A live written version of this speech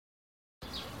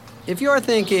If you're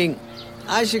thinking,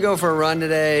 I should go for a run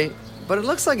today, but it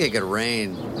looks like it could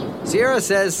rain, Sierra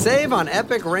says save on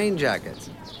epic rain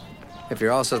jackets. If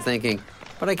you're also thinking,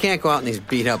 but I can't go out in these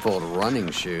beat-up old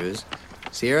running shoes,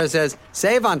 Sierra says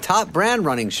save on top brand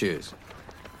running shoes.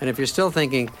 And if you're still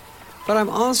thinking, but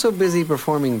I'm also busy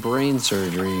performing brain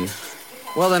surgery,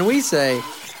 well, then we say,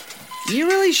 you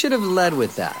really should have led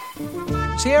with that.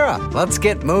 Sierra, let's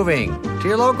get moving to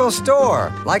your local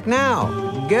store, like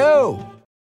now. Go!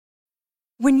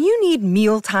 When you need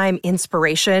mealtime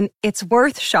inspiration, it's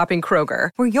worth shopping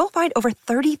Kroger, where you'll find over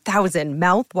 30,000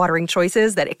 mouth-watering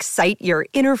choices that excite your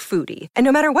inner foodie. And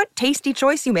no matter what tasty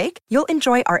choice you make, you'll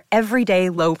enjoy our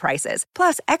everyday low prices,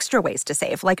 plus extra ways to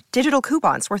save, like digital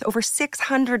coupons worth over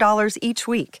 $600 each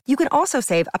week. You can also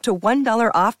save up to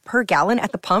 $1 off per gallon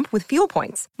at the pump with fuel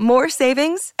points. More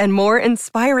savings and more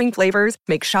inspiring flavors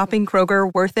make shopping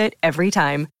Kroger worth it every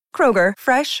time. Kroger,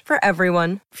 fresh for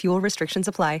everyone. Fuel restrictions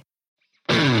apply.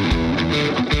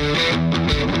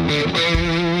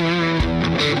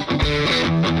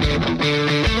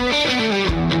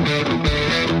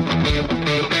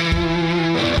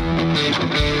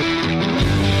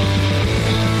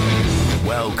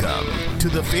 Welcome to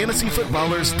the Fantasy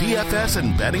Footballers DFS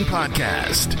and Betting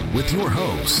Podcast with your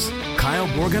hosts, Kyle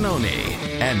Borgononi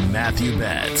and Matthew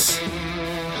Betts.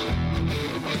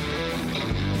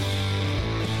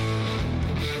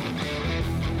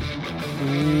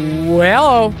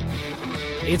 Well,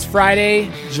 it's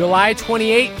Friday, July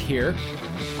 28th here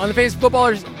on the Fantasy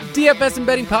Footballers DFS and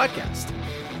Betting Podcast.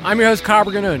 I'm your host, Kyle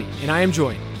Borgononi, and I am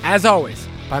joined, as always,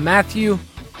 by Matthew,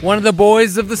 one of the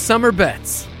boys of the summer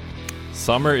bets.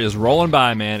 Summer is rolling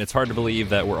by, man. It's hard to believe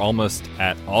that we're almost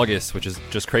at August, which is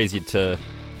just crazy to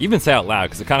even say out loud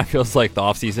because it kind of feels like the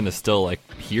offseason is still like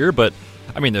here. But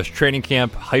I mean, there's training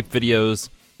camp hype videos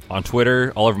on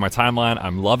Twitter all over my timeline.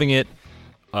 I'm loving it.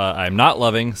 I'm not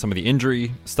loving some of the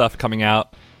injury stuff coming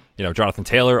out. You know, Jonathan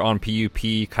Taylor on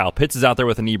PUP. Kyle Pitts is out there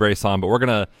with a knee brace on. But we're going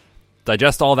to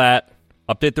digest all that,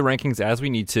 update the rankings as we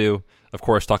need to. Of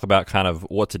course, talk about kind of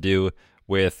what to do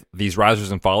with these risers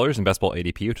and fallers in Best Ball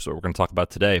ADP, which is what we're going to talk about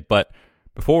today. But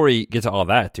before we get to all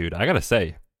that, dude, I got to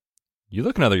say, you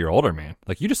look another year older, man.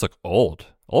 Like, you just look old.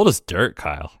 Old as dirt,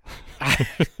 Kyle.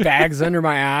 Bags under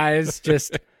my eyes.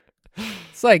 Just,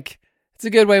 it's like, it's a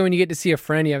good way when you get to see a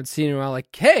friend you haven't seen in a while. Like,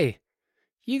 hey,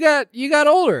 you got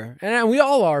older. And we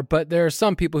all are, but there are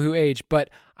some people who age.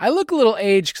 But I look a little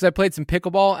aged because I played some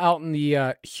pickleball out in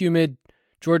the humid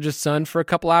Georgia sun for a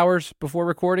couple hours before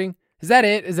recording. Is that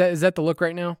it? Is that the look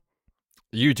right now?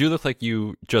 You do look like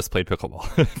you just played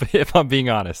pickleball, if I'm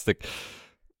being honest. Like,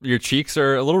 your cheeks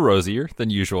are a little rosier than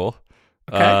usual.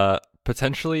 Okay.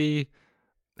 Potentially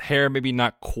hair maybe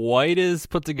not quite as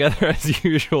put together as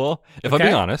usual, if I'm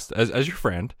being honest, as your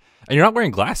friend. And you're not wearing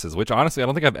glasses, which honestly, I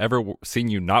don't think I've ever seen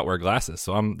you not wear glasses.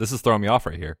 So this is throwing me off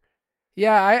right here.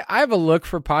 Yeah, I have a look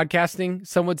for podcasting,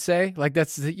 some would say. Like,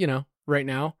 that's, right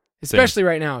now. Especially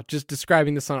right now, just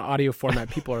describing this on audio format.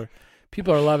 People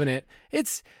are loving it.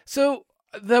 It's so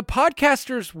the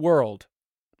podcaster's world.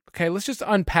 Okay, let's just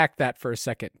unpack that for a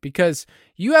second because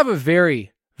you have a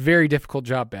very, very difficult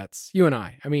job, Bets. You and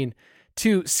I mean,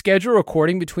 to schedule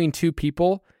recording between two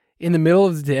people in the middle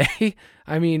of the day.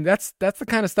 I mean, that's the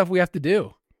kind of stuff we have to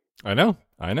do. I know.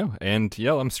 And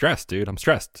I'm stressed, dude. I'm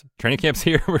stressed. Training camp's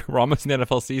here. We're almost in the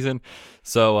NFL season.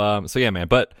 So yeah, man.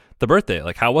 But the birthday,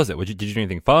 like, how was it? Did you do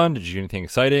anything fun? Did you do anything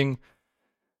exciting?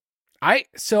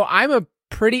 I'm a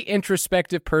pretty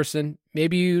introspective person.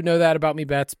 Maybe you know that about me,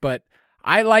 Bets, but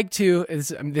I like to,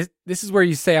 this is where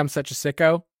you say I'm such a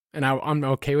sicko, and I'm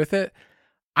okay with it.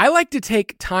 I like to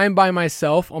take time by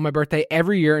myself on my birthday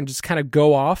every year and just kind of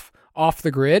go off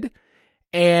the grid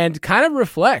and kind of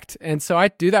reflect. And so I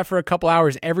do that for a couple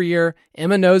hours every year.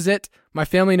 Emma knows it. My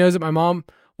family knows it. My mom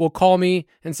will call me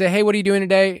and say, hey, what are you doing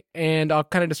today? And I'll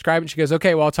kind of describe it. She goes,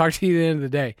 okay, well, I'll talk to you at the end of the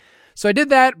day. So I did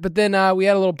that, but then we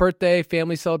had a little birthday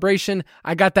family celebration.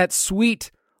 I got that sweet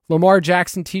Lamar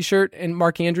Jackson t-shirt and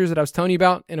Mark Andrews that I was telling you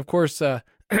about. And of course,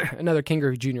 another King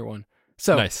Griffey Jr. one.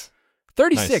 So nice.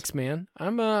 36, man.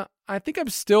 I think I'm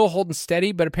still holding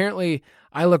steady, but apparently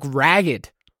I look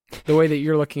ragged the way that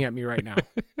you're looking at me right now.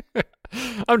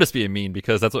 I'm just being mean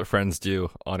because that's what friends do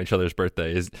on each other's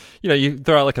birthdays. You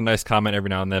throw out like a nice comment every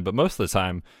now and then, but most of the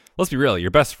time, let's be real,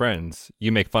 your best friends,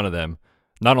 you make fun of them,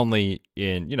 not only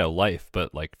in, life,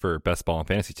 but like for best ball and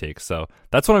fantasy takes. So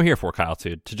that's what I'm here for, Kyle,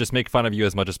 to just make fun of you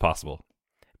as much as possible.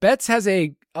 Bets has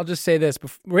I'll just say this,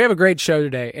 we have a great show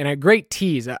today and a great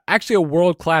tease, actually a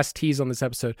world-class tease on this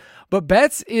episode. But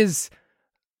Bets is,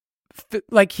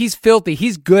 he's filthy.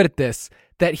 He's good at this,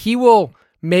 that he will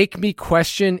make me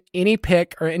question any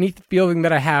pick or any feeling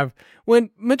that I have,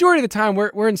 when majority of the time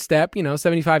we're in step,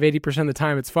 75, 80% of the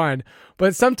time it's fine.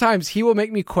 But sometimes he will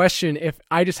make me question if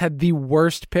I just had the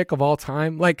worst pick of all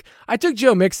time. Like, I took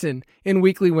Joe Mixon in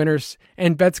weekly winners,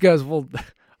 and Betts goes, well,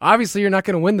 obviously you're not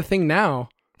going to win the thing now.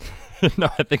 No,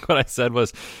 I think what I said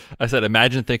was,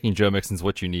 imagine thinking Joe Mixon's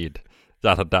what you need, ...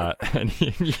 And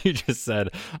you just said,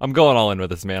 I'm going all in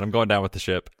with this, man. I'm going down with the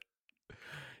ship.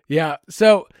 Yeah.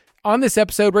 So on this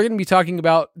episode, we're going to be talking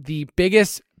about the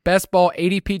biggest best ball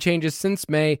ADP changes since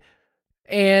May,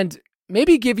 and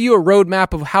maybe give you a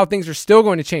roadmap of how things are still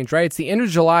going to change, right? It's the end of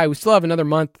July. We still have another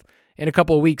month and a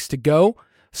couple of weeks to go.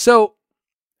 So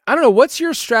I don't know. What's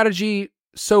your strategy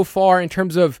so far in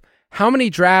terms of how many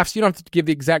drafts? You don't have to give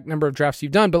the exact number of drafts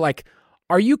you've done, but like,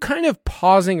 are you kind of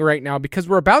pausing right now? Because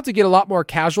we're about to get a lot more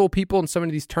casual people in some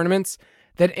of these tournaments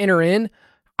that enter in.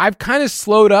 I've kind of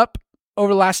slowed up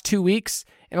over the last 2 weeks,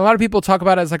 and a lot of people talk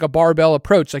about it as like a barbell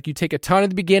approach. Like, you take a ton at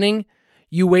the beginning,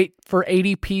 you wait for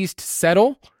ADPs to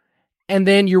settle, and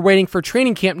then you're waiting for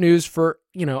training camp news for,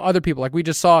 other people. Like, we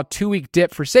just saw a 2-week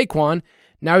dip for Saquon.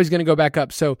 Now he's going to go back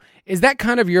up. So is that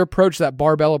kind of your approach, that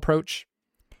barbell approach?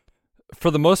 For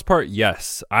the most part,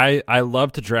 yes. I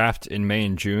love to draft in May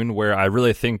and June, where I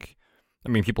really think,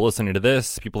 people listening to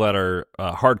this, people that are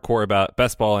hardcore about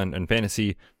best ball and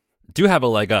fantasy, do have a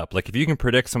leg up. Like, if you can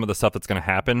predict some of the stuff that's going to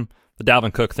happen, the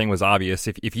Dalvin Cook thing was obvious.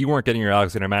 If you weren't getting your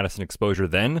Alexander Mattison exposure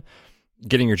then,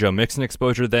 getting your Joe Mixon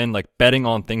exposure then, like betting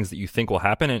on things that you think will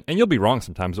happen, and you'll be wrong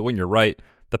sometimes, but when you're right,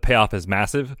 the payoff is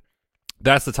massive.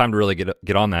 That's the time to really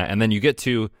get on that. And then you get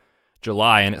to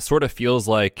July, and it sort of feels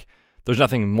like there's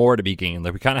nothing more to be gained.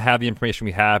 Like, we kind of have the information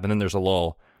we have, and then there's a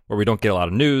lull where we don't get a lot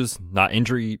of news, not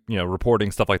injury,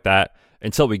 reporting, stuff like that,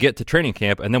 until we get to training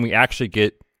camp, and then we actually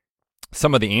get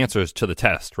some of the answers to the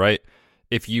test, right?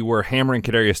 If you were hammering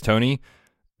Kadarius Toney,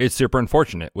 it's super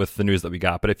unfortunate with the news that we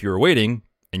got. But if you were waiting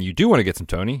and you do want to get some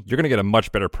Toney, you're going to get a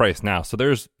much better price now. So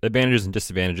there's advantages and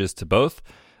disadvantages to both.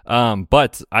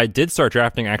 But I did start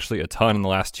drafting actually a ton in the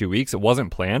last 2 weeks. It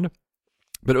wasn't planned,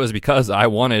 but it was because I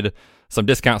wanted some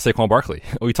discount Saquon Barkley.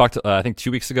 We talked, I think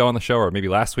 2 weeks ago on the show, or maybe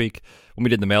last week when we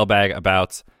did the mailbag,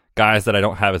 about guys that I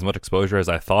don't have as much exposure as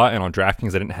I thought. And on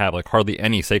DraftKings, I didn't have like hardly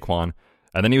any Saquon.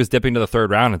 And then he was dipping to the third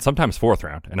round and sometimes fourth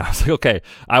round. And I was like, okay,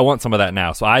 I want some of that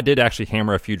now. So I did actually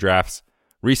hammer a few drafts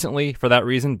recently for that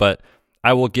reason, but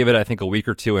I will give it, I think, a week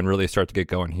or two and really start to get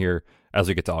going here as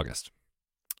we get to August.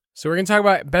 So we're going to talk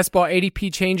about best ball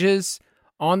ADP changes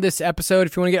on this episode.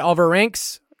 If you want to get all of our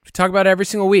ranks, we talk about it every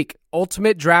single week.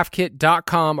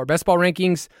 UltimateDraftKit.com, our best ball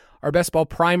rankings, our best ball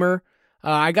primer.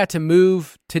 I got to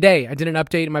move today. I did an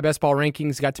update in my best ball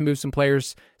rankings, got to move some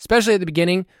players, especially at the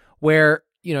beginning where,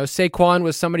 Saquon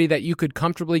was somebody that you could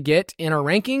comfortably get in our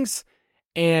rankings.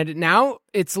 And now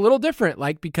it's a little different,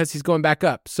 like, because he's going back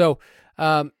up. So,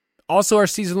 also our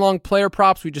season-long player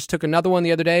props. We just took another one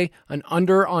the other day, an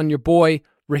under on your boy,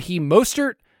 Raheem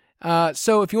Mostert.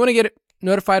 So if you want to get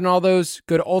notified on all those,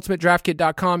 go to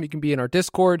ultimatedraftkit.com. You can be in our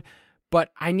Discord.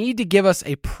 But I need to give us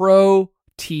a pro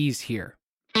tease here.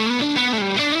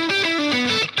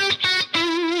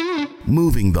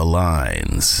 Moving the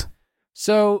lines.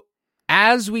 So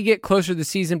as we get closer to the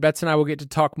season, Betts and I will get to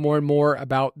talk more and more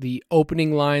about the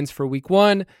opening lines for week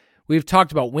one. We've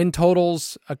talked about win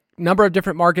totals, a number of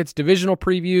different markets, divisional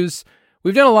previews.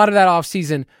 We've done a lot of that off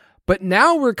season, but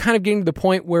now we're kind of getting to the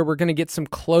point where we're going to get some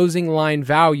closing line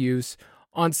values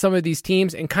on some of these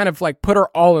teams and kind of like put our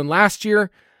all in. Last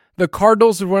year, the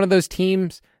Cardinals were one of those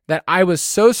teams that I was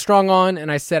so strong on,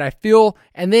 and I said, I feel,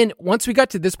 and then once we got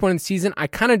to this point in the season, I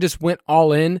kind of just went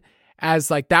all in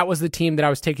as like that was the team that I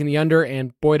was taking the under,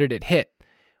 and boy, did it hit.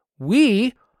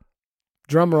 We,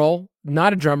 drum roll,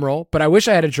 not a drum roll, but I wish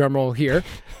I had a drum roll here,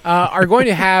 are going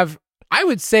to have, I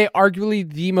would say,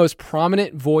 arguably the most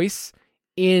prominent voice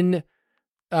in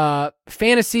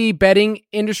fantasy betting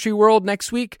industry world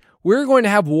next week. We're going to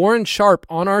have Warren Sharp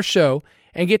on our show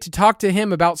and get to talk to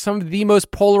him about some of the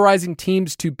most polarizing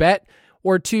teams to bet,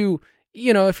 or to,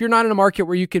 if you're not in a market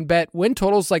where you can bet win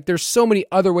totals, like there's so many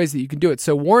other ways that you can do it.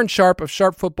 So Warren Sharp of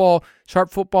Sharp Football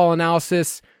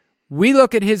Analysis, we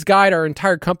look at his guide, our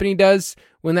entire company does,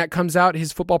 when that comes out,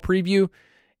 his football preview,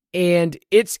 and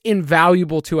it's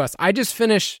invaluable to us. I just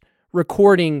finished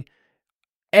recording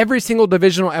every single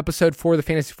divisional episode for the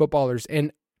Fantasy Footballers,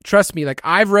 and trust me, like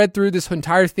I've read through this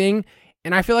entire thing,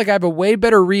 and I feel like I have a way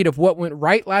better read of what went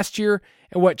right last year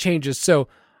and what changes. So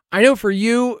I know for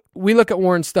you, we look at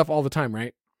Warren's stuff all the time,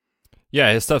 right?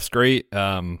 Yeah, his stuff's great.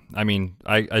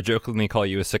 I jokingly call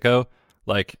you a sicko.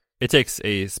 Like, it takes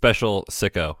a special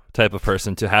sicko type of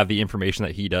person to have the information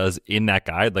that he does in that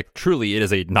guide. Like, truly, it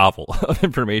is a novel of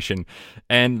information.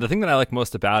 And the thing that I like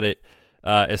most about it,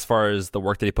 as far as the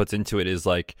work that he puts into it, is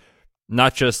like,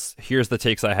 not just here's the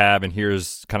takes I have and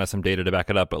here's kind of some data to back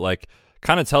it up, but like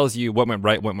kind of tells you what went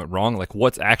right, what went wrong, like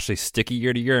what's actually sticky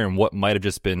year to year and what might have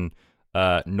just been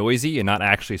noisy and not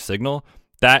actually signal.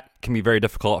 That can be very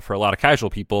difficult for a lot of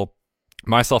casual people,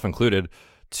 myself included,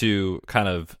 to kind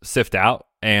of sift out.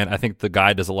 And I think the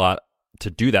guide does a lot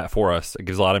to do that for us. It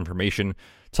gives a lot of information,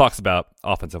 talks about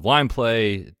offensive line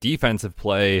play, defensive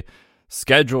play,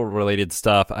 schedule related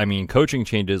stuff. I mean, coaching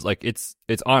changes. Like, it's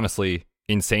honestly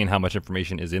insane how much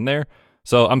information is in there.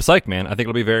 So I'm psyched, man. I think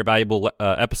it'll be a very valuable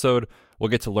episode. We'll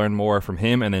get to learn more from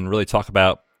him and then really talk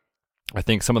about, I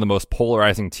think, some of the most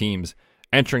polarizing teams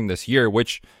entering this year,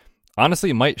 which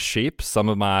honestly might shape some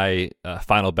of my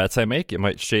final bets I make. It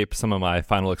might shape some of my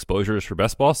final exposures for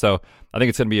best ball. So I think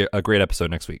it's going to be a great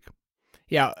episode next week.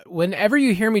 Yeah. Whenever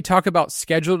you hear me talk about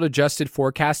scheduled adjusted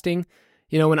forecasting,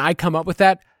 when I come up with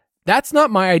that, that's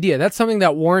not my idea. That's something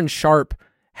that Warren Sharp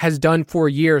has done for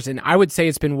years. And I would say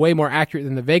it's been way more accurate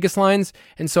than the Vegas lines.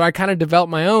 And so I kind of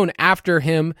developed my own after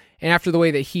him and after the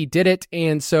way that he did it.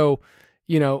 And so,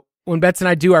 when Betts and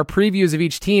I do our previews of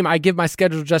each team, I give my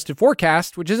schedule adjusted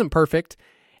forecast, which isn't perfect.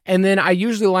 And then I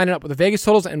usually line it up with the Vegas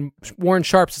totals, and Warren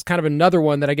Sharp's is kind of another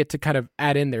one that I get to kind of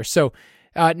add in there. So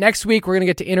next week, we're going to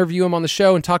get to interview him on the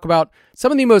show and talk about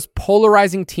some of the most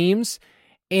polarizing teams.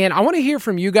 And I want to hear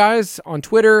from you guys on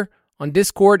Twitter, on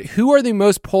Discord, who are the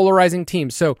most polarizing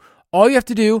teams. So all you have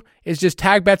to do is just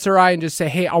tag Betts or I and just say,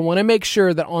 hey, I want to make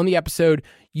sure that on the episode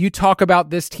you talk about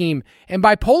this team. And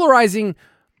by polarizing,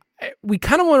 we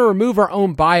kind of want to remove our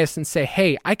own bias and say,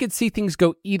 hey, I could see things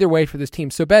go either way for this team.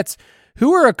 So Betts,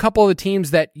 who are a couple of the teams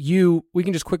that we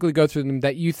can just quickly go through them,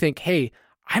 that you think, hey,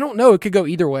 I don't know, it could go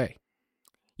either way.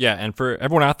 Yeah, and for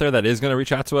everyone out there that is going to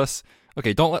reach out to us,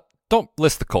 okay, don't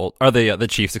list the Colts, or the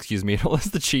Chiefs, excuse me. Don't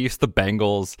list the Chiefs, the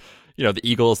Bengals, the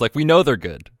Eagles. Like, we know they're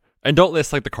good. And don't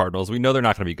list like the Cardinals. We know they're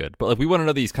not going to be good. But like, we want to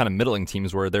know these kind of middling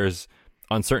teams where there's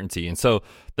uncertainty. And so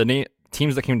the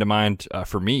teams that came to mind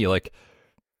for me, like,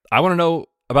 I want to know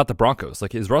about the Broncos.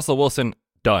 Like, is Russell Wilson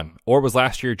done? Or was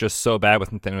last year just so bad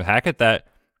with Nathaniel Hackett that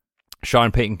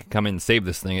Sean Payton can come in and save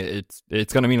this thing?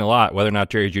 It's going to mean a lot whether or not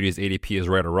Jerry Jeudy's ADP is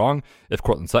right or wrong, if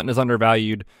Cortland Sutton is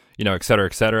undervalued, et cetera,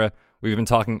 et cetera. We've been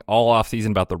talking all offseason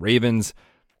about the Ravens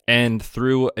and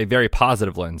through a very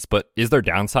positive lens. But is there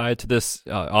downside to this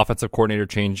offensive coordinator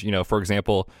change? For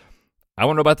example, I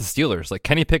want to know about the Steelers. Like,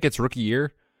 Kenny Pickett's rookie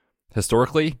year,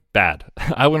 historically, bad.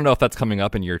 I want to know if that's coming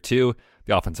up in year two.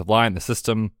 The offensive line, the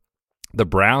system, the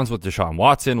Browns with Deshaun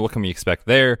Watson, what can we expect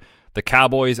there? The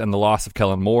Cowboys and the loss of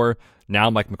Kellen Moore.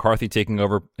 Now Mike McCarthy taking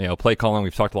over, play calling.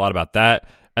 We've talked a lot about that.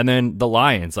 And then the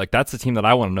Lions, like, that's the team that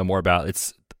I want to know more about.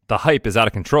 The hype is out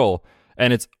of control,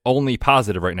 and it's only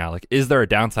positive right now. Like, is there a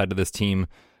downside to this team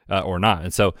or not?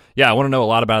 And so, yeah, I want to know a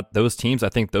lot about those teams. I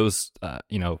think those,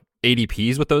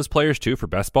 ADPs with those players too for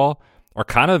best ball are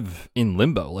kind of in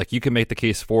limbo. Like, you can make the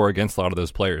case for or against a lot of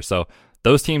those players. So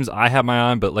those teams I have my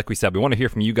eye on, but like we said, we want to hear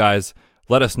from you guys.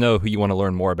 Let us know who you want to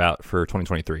learn more about for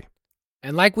 2023.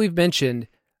 And like we've mentioned,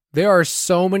 there are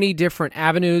so many different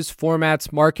avenues,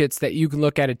 formats, markets that you can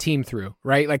look at a team through,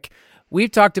 right? Like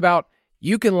we've talked about,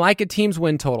 you can like a team's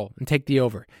win total and take the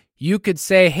over. You could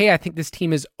say, hey, I think this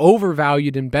team is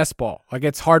overvalued in best ball. Like,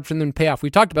 it's hard for them to pay off.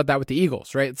 We talked about that with the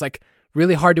Eagles, right? It's like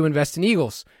really hard to invest in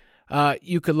Eagles.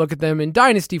 You could look at them in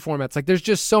dynasty formats. Like, there's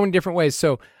just so many different ways.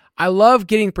 So I love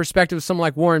getting the perspective of someone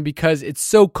like Warren because it's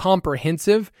so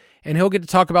comprehensive, and he'll get to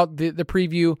talk about the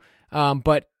preview.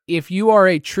 But if you are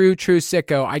a true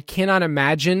sicko, I cannot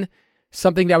imagine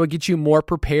something that would get you more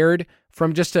prepared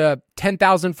from just a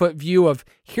 10,000 foot view of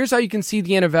here's how you can see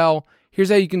the NFL, here's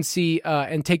how you can see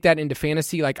and take that into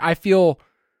fantasy. Like, I feel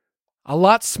a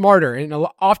lot smarter, and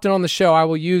often on the show I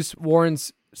will use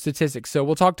Warren's statistics. So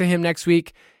we'll talk to him next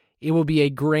week. It will be a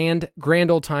grand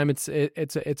old time. It's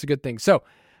a good thing. So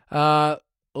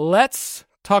let's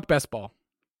talk best ball.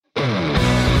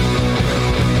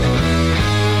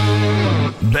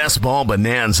 Best Ball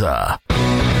Bonanza.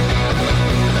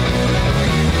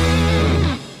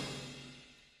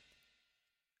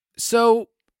 So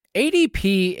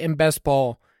ADP in best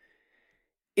ball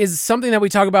is something that we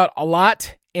talk about a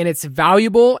lot, and it's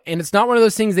valuable, and it's not one of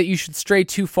those things that you should stray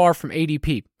too far from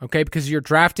ADP, okay? Because you're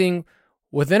drafting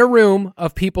within a room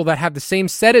of people that have the same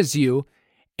set as you,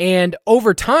 and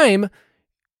over time,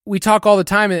 we talk all the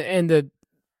time, and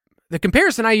the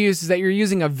comparison I use is that you're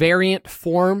using a variant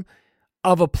form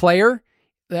of a player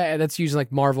that's using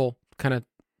like Marvel kind of.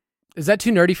 Is that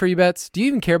too nerdy for you, Betts? Do you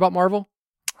even care about Marvel?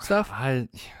 stuff? I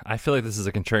feel like this is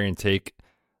a contrarian take.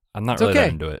 I'm not really that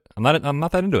into it. I'm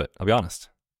not that into it. I'll be honest.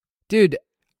 Dude,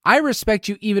 I respect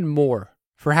you even more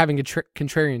for having a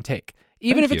contrarian take,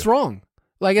 even if it's wrong.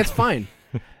 Like, it's fine.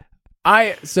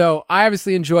 I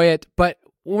obviously enjoy it, but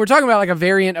when we're talking about like a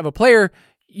variant of a player,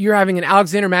 you're having an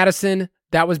Alexander Mattison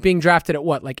that was being drafted at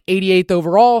what, like 88th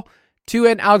overall, to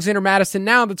an Alexander Mattison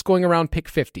now that's going around pick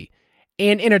 50.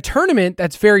 And in a tournament,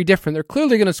 that's very different. They're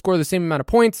clearly going to score the same amount of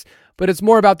points, but it's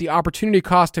more about the opportunity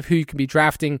cost of who you can be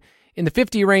drafting in the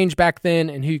 50 range back then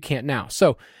and who you can't now.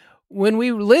 So when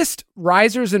we list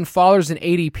risers and fallers in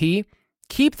ADP,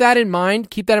 keep that in mind.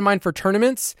 Keep that in mind for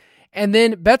tournaments. And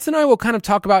then Betts and I will kind of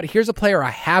talk about, here's a player I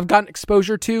have gotten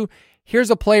exposure to. Here's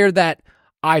a player that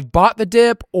I've bought the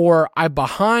dip, or I'm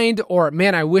behind, or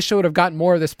man, I wish I would have gotten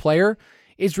more of this player.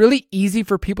 It's really easy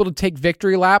for people to take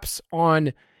victory laps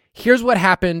on, here's what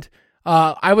happened.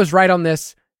 I was right on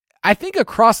this. I think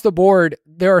across the board,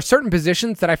 there are certain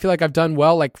positions that I feel like I've done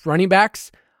well, like running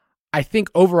backs. I think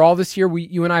overall this year,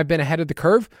 you and I have been ahead of the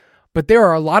curve, but there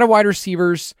are a lot of wide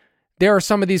receivers. There are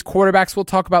some of these quarterbacks we'll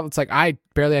talk about. It's like, I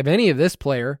barely have any of this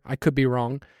player. I could be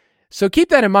wrong. So keep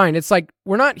that in mind. It's like,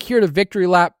 we're not here to victory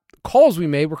lap calls we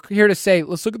made. We're here to say,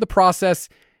 let's look at the process,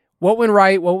 what went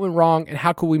right, what went wrong, and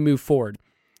how can we move forward.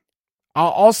 I'll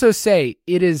also say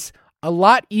it is a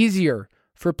lot easier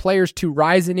for players to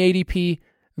rise in ADP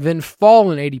than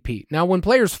fall in ADP. Now, when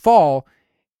players fall,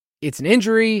 it's an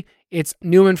injury, it's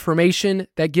new information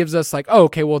that gives us like, oh,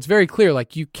 okay, well, it's very clear.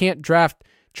 Like, you can't draft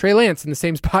Trey Lance in the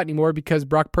same spot anymore because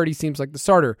Brock Purdy seems like the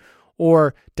starter.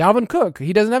 Or Dalvin Cook,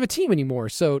 he doesn't have a team anymore.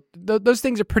 So those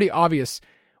things are pretty obvious.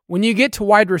 When you get to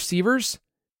wide receivers,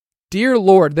 dear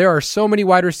Lord, there are so many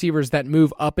wide receivers that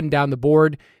move up and down the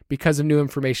board because of new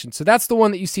information. So that's the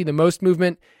one that you see the most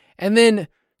movement. And then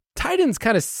tight end's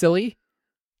kind of silly.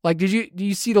 Like, do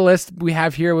you see the list we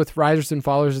have here with risers and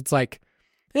fallers? It's like,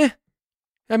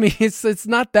 I mean, it's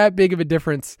not that big of a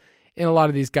difference in a lot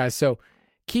of these guys. So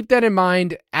keep that in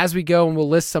mind as we go, and we'll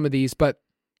list some of these. But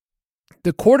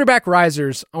the quarterback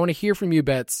risers, I want to hear from you,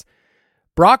 Betts.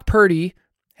 Brock Purdy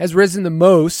has risen the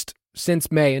most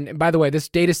since May. And by the way, this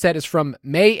data set is from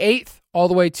May 8th all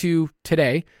the way to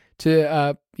today, to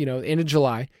the end of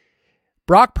July.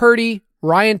 Brock Purdy,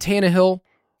 Ryan Tannehill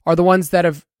are the ones that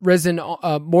have risen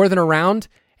more than a round.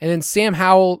 And then Sam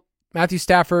Howell, Matthew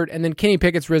Stafford, and then Kenny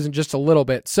Pickett's risen just a little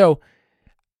bit. So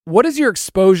what is your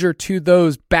exposure to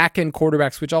those back-end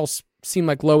quarterbacks, which all seem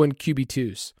like low-end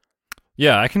QB2s?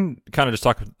 Yeah, I can kind of just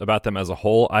talk about them as a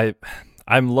whole.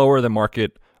 I'm lower than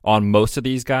market on most of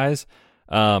these guys,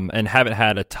 and haven't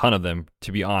had a ton of them,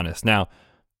 to be honest. Now,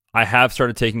 I have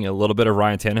started taking a little bit of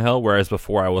Ryan Tannehill, whereas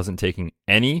before I wasn't taking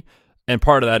any. And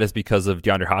part of that is because of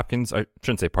DeAndre Hopkins. I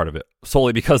shouldn't say part of it,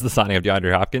 solely because of the signing of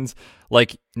DeAndre Hopkins.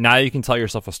 Like, now you can tell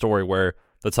yourself a story where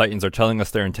the Titans are telling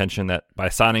us their intention that by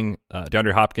signing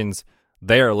DeAndre Hopkins,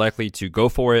 they are likely to go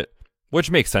for it,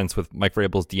 which makes sense with Mike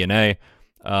Vrabel's DNA.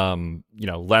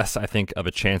 Less, I think, of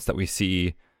a chance that we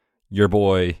see your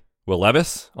boy Will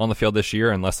Levis on the field this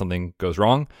year unless something goes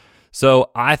wrong.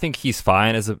 So I think he's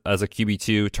fine as a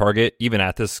QB2 target, even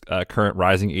at this current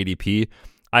rising ADP.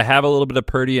 I have a little bit of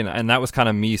Purdy, and that was kind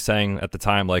of me saying at the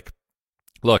time, like,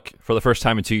 look, for the first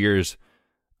time in 2 years,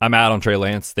 I'm out on Trey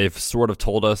Lance. They've sort of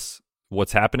told us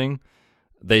what's happening.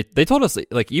 They told us,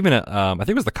 like, even at, I think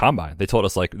it was the Combine, they told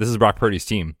us, like, this is Brock Purdy's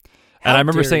team. And I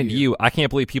remember saying to you, I can't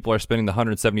believe people are spending the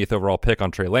 170th overall pick on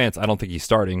Trey Lance. I don't think he's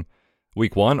starting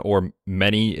week one or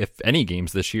many, if any,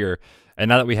 games this year. And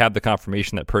now that we have the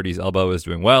confirmation that Purdy's elbow is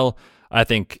doing well, I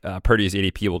think Purdy's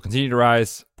ADP will continue to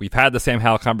rise. We've had the Sam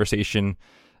Howell conversation,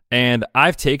 and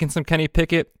I've taken some Kenny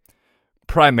Pickett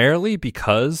primarily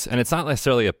because, and it's not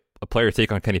necessarily a player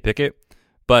take on Kenny Pickett,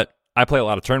 but I play a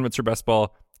lot of tournaments for best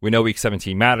ball. We know week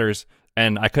 17 matters,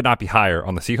 and I could not be higher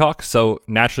on the Seahawks. So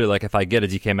naturally, like, if I get a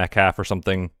DK Metcalf or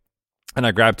something and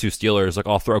I grab two Steelers, like,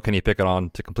 I'll throw Kenny Pickett on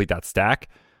to complete that stack.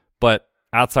 But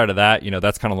outside of that,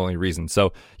 that's kind of the only reason.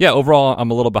 So yeah, overall, I'm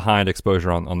a little behind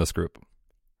exposure on this group.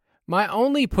 My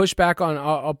only pushback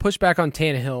I'll push back on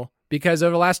Tannehill because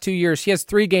over the last 2 years, he has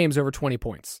 3 games over 20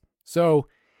 points. So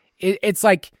it's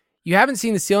like you haven't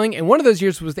seen the ceiling, and one of those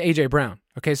years was the A.J. Brown.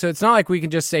 Okay, so it's not like we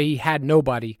can just say he had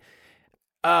nobody.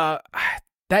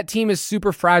 That team is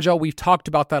super fragile. We've talked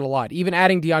about that a lot. Even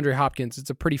adding DeAndre Hopkins, it's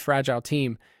a pretty fragile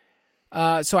team.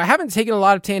 So I haven't taken a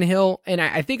lot of Tannehill, and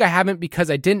I think I haven't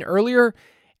because I didn't earlier,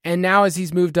 and now as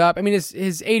he's moved up, I mean, his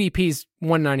ADP is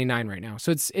 199 right now,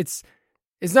 so it's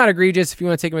not egregious if you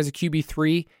want to take him as a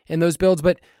QB3 in those builds,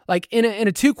 but like in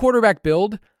a 2 quarterback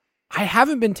build, I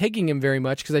haven't been taking him very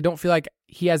much because I don't feel like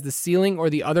he has the ceiling or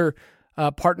the other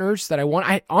partners that I want.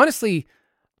 I honestly,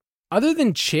 other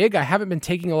than Chig, I haven't been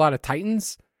taking a lot of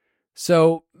Titans.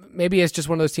 So maybe it's just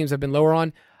one of those teams I've been lower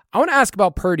on. I want to ask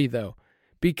about Purdy, though,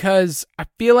 because I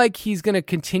feel like he's going to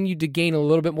continue to gain a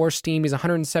little bit more steam. He's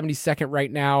 172nd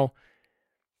right now.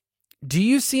 Do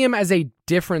you see him as a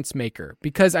difference maker?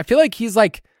 Because I feel like he's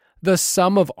like the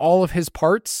sum of all of his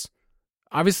parts.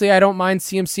 Obviously, I don't mind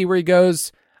CMC where he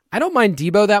goes. I don't mind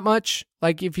Debo that much.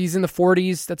 Like, if he's in the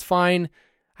 40s, that's fine.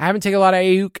 I haven't taken a lot of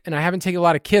Ayuk, and I haven't taken a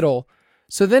lot of Kittle.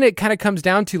 So then it kind of comes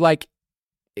down to, like,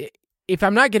 if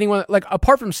I'm not getting one, like,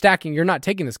 apart from stacking, you're not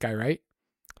taking this guy, right?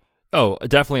 Oh,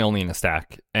 definitely only in a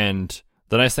stack. And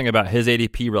the nice thing about his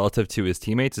ADP relative to his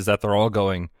teammates is that they're all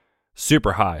going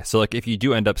super high. So, like, if you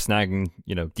do end up snagging,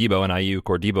 Debo and Ayuk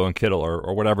or Debo and Kittle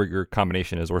or whatever your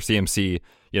combination is, or CMC,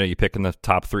 you pick in the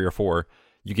top 3 or 4,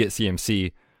 you get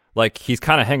CMC. Like, he's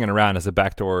kind of hanging around as a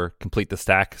backdoor complete the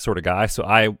stack sort of guy. So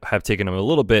I have taken him a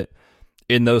little bit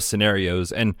in those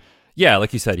scenarios. And yeah,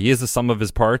 like you said, he is the sum of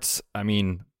his parts. I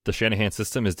mean, the Shanahan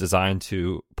system is designed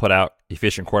to put out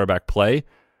efficient quarterback play.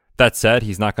 That said,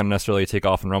 he's not going to necessarily take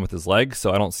off and run with his legs.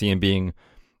 So I don't see him being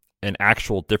an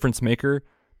actual difference maker,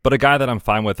 but a guy that I'm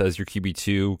fine with as your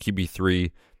QB2,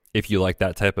 QB3, if you like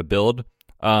that type of build.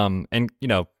 I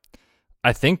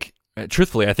think,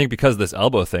 truthfully, because of this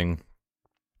elbow thing,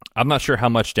 I'm not sure how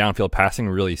much downfield passing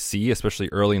we really see, especially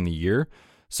early in the year.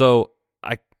 So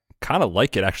I kind of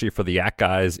like it actually for the yak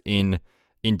guys in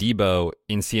Debo,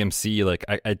 in CMC. Like,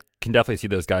 I can definitely see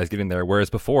those guys getting there. Whereas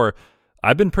before,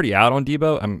 I've been pretty out on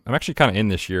Debo. I'm actually kind of in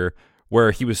this year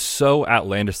where he was so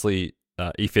outlandishly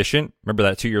efficient. Remember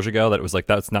that 2 years ago that it was like,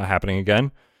 that's not happening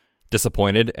again.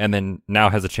 Disappointed. And then now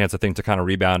has a chance, I think, to kind of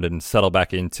rebound and settle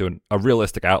back into a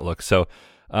realistic outlook. So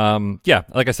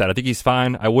like I said, I think he's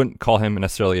fine. I wouldn't call him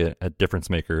necessarily a difference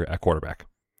maker at quarterback.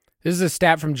 This is a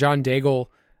stat from John Daigle,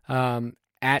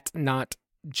 at not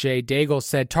J. Daigle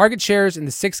said target shares in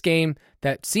the 6th game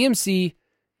that CMC,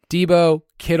 Debo,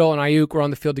 Kittle, and Ayuk were on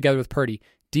the field together with Purdy.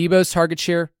 Debo's target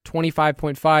share,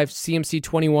 25.5, CMC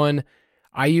 21,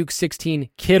 Ayuk 16,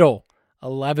 Kittle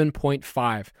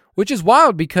 11.5, which is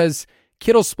wild because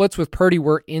Kittle's splits with Purdy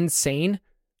were insane.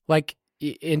 Like,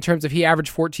 in terms of he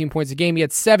averaged 14 points a game. He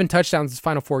had 7 touchdowns in his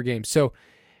final 4 games. So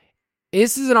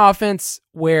this is an offense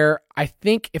where I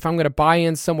think if I'm going to buy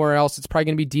in somewhere else, it's probably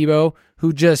going to be Debo,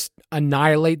 who just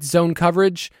annihilates zone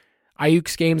coverage.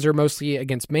 Ayuk's games are mostly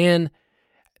against man.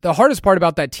 The hardest part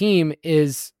about that team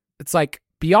is it's like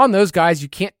beyond those guys, you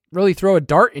can't really throw a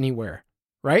dart anywhere,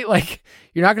 right? Like,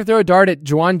 you're not going to throw a dart at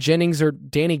Juwan Jennings or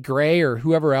Danny Gray or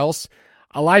whoever else.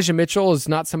 Elijah Mitchell is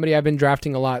not somebody I've been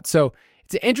drafting a lot. So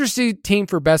it's an interesting team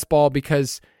for best ball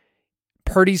because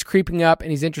Purdy's creeping up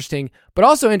and he's interesting, but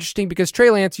also interesting because Trey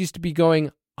Lance used to be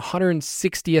going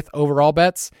 160th overall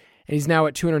bets and he's now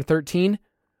at 213.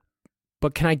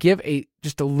 But can I give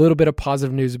just a little bit of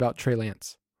positive news about Trey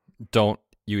Lance? Don't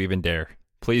you even dare.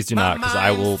 Please do not, because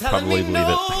I will probably believe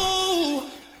it.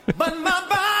 But my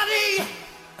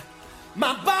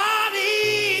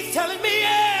body's telling me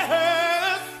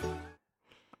yes.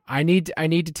 I need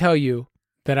to tell you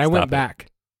that I went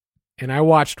back and I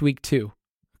watched week 2.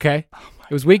 Okay?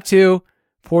 It was week 2,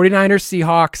 49ers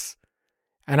Seahawks,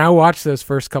 and I watched those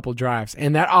first couple drives,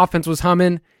 and that offense was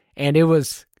humming, and it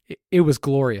was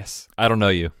glorious. I don't know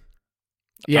you.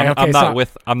 Yeah,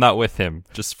 I'm not with him.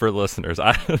 Just for listeners,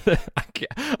 I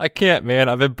can't, man.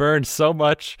 I've been burned so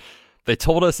much. They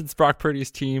told us it's Brock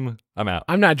Purdy's team. I'm out.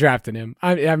 I'm not drafting him.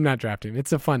 I'm not drafting him.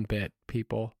 It's a fun bit,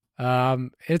 people.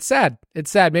 It's sad.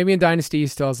 It's sad. Maybe in Dynasty he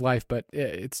still has life, but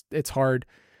it's hard.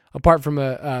 Apart from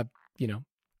a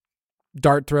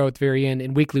dart throw at the very end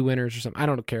in weekly winners or something, I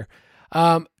don't care.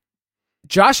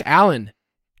 Josh Allen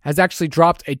has actually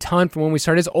dropped a ton from when we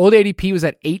started. His old ADP was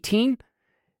at 18.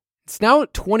 It's now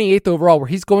at 28th overall, where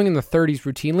he's going in the 30s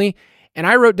routinely. And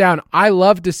I wrote down, I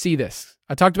love to see this.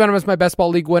 I talked about him as my best ball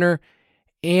league winner.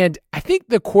 And I think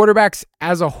the quarterbacks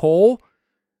as a whole,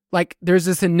 like, there's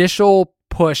this initial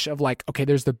push of like, okay,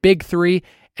 there's the big 3,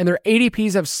 and their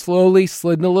ADPs have slowly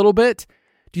slid a little bit.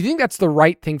 Do you think that's the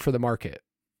right thing for the market?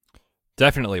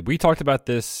 Definitely. We talked about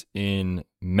this in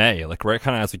May, like right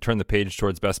kind of as we turn the page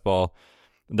towards best ball.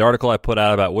 The article I put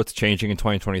out about what's changing in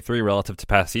 2023 relative to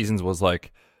past seasons was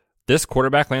like, this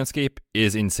quarterback landscape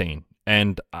is insane.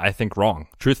 And I think wrong,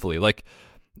 truthfully. Like,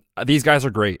 these guys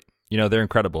are great. They're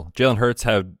incredible. Jalen Hurts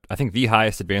had, I think, the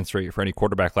highest advance rate for any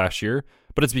quarterback last year,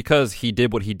 but it's because he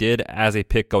did what he did as a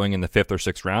pick going in the 5th or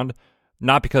 6th round,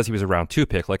 not because he was a round 2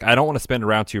 pick. Like, I don't want to spend a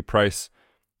round 2 price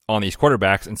on these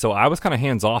quarterbacks. And so I was kind of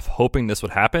hands off hoping this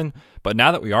would happen. But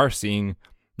now that we are seeing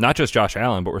not just Josh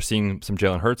Allen, but we're seeing some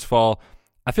Jalen Hurts fall,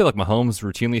 I feel like Mahomes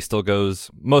routinely still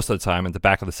goes most of the time at the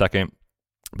back of the 2nd,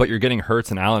 but you're getting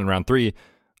Hurts and Allen in round 3.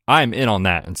 I'm in on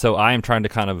that. And so I am trying to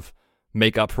kind of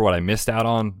make up for what I missed out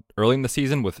on early in the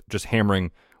season with just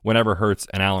hammering whenever Hurts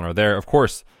and Allen are there. Of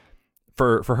course,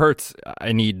 for Hurts,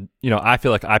 I need, I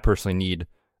feel like I personally need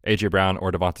A.J. Brown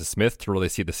or Devonta Smith to really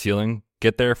see the ceiling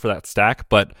get there for that stack.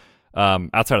 But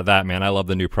outside of that, man, I love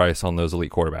the new price on those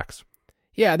elite quarterbacks.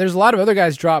 Yeah, there's a lot of other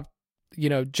guys dropped.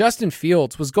 Justin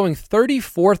Fields was going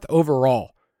 34th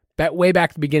overall way back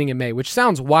at the beginning of May, which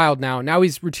sounds wild now. Now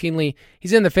he's in the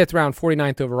 5th round,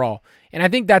 49th overall. And I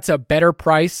think that's a better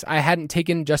price. I hadn't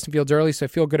taken Justin Fields early, so I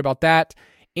feel good about that.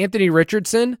 Anthony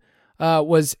Richardson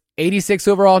was 86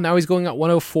 overall. Now he's going at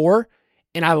 104.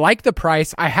 And I like the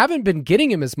price. I haven't been getting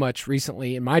him as much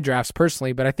recently in my drafts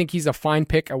personally, but I think he's a fine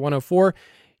pick at 104.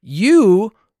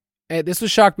 This was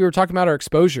shocked. We were talking about our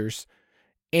exposures,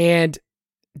 and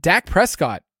Dak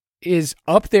Prescott is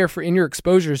up there in your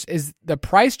exposures. Is the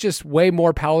price just way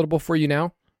more palatable for you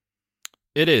now?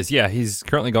 It is, yeah. He's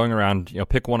currently going around,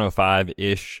 pick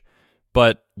 105-ish.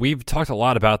 But we've talked a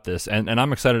lot about this, and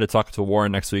I'm excited to talk to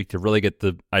Warren next week to really get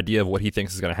the idea of what he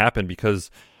thinks is going to happen,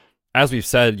 because as we've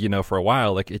said, for a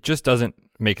while, it just doesn't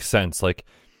make sense.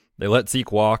 They let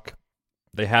Zeke walk.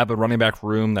 They have a running back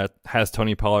room that has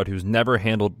Tony Pollard, who's never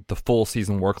handled the full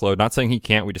season workload. Not saying he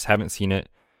can't, we just haven't seen it.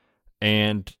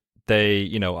 And they,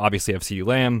 obviously have CeeDee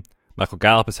Lamb. Michael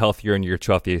Gallup is healthier in year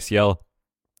 2 off the ACL.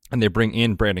 And they bring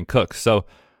in Brandon Cooks. So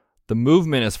the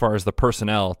movement as far as the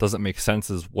personnel doesn't make sense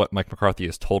as what Mike McCarthy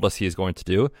has told us he is going to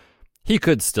do. He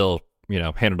could still,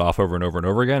 hand it off over and over and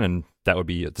over again, and that would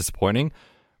be disappointing.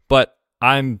 But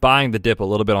I'm buying the dip a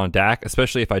little bit on Dak,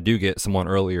 especially if I do get someone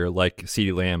earlier like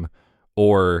CeeDee Lamb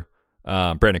or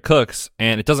Brandon Cooks.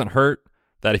 And it doesn't hurt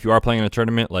that if you are playing in a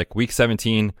tournament, like Week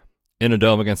 17 in a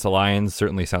dome against the Lions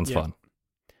certainly sounds fun.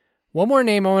 One more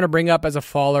name I want to bring up as a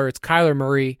faller. It's Kyler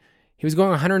Murray. He was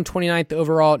going 129th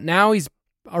overall. Now he's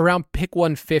around pick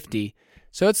 150.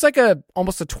 So it's like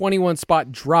almost a 21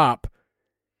 spot drop.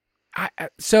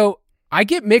 So I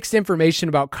get mixed information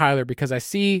about Kyler because I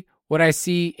see what I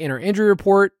see in our injury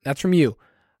report. That's from you.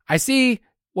 I see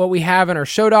what we have in our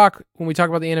show doc when we talk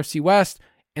about the NFC West.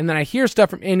 And then I hear stuff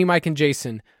from Andy, Mike, and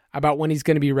Jason about when he's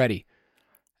going to be ready.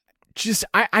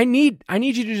 I need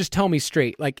you to just tell me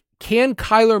straight. Can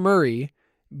Kyler Murray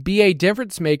be a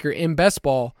difference maker in best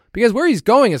ball? Because where he's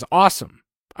going is awesome.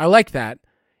 I like that.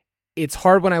 It's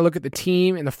hard when I look at the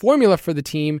team and the formula for the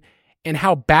team and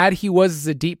how bad he was as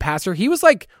a deep passer. He was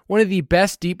one of the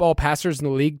best deep ball passers in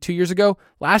the league 2 years ago.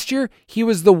 Last year, he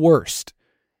was the worst.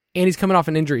 And he's coming off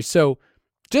an injury. So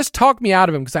just talk me out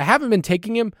of him, because I haven't been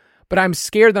taking him, but I'm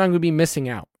scared that I'm going to be missing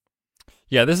out.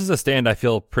 Yeah, this is a stand I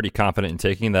feel pretty confident in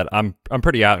taking, that I'm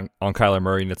pretty out on Kyler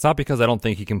Murray. And it's not because I don't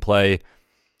think he can play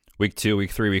week 2,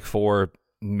 week 3, week 4,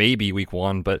 maybe week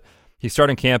 1, but he's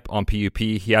starting camp on PUP.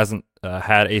 He hasn't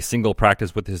had a single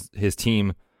practice with his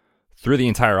team through the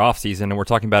entire offseason, and we're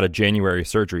talking about a January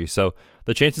surgery. So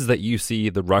the chances that you see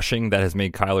the rushing that has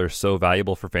made Kyler so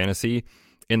valuable for fantasy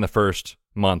in the first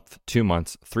month, 2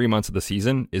 months, 3 months of the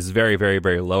season is very, very,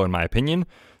 very low in my opinion.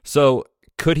 So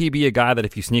could he be a guy that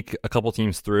if you sneak a couple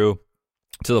teams through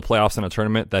to the playoffs in a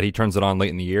tournament that he turns it on late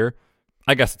in the year?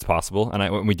 I guess it's possible,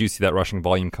 and we do see that rushing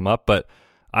volume come up, but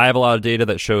I have a lot of data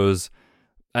that shows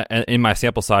in my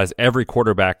sample size, every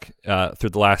quarterback through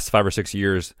the last 5 or 6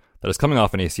 years that is coming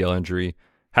off an ACL injury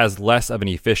has less of an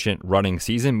efficient running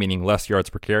season, meaning less yards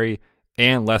per carry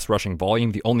and less rushing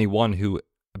volume. The only one who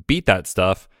beat that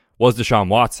stuff was Deshaun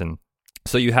Watson.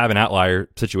 So you have an outlier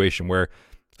situation where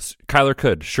Kyler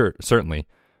could, sure, certainly.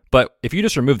 But if you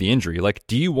just remove the injury,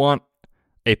 do you want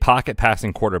a pocket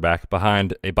passing quarterback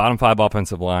behind a bottom 5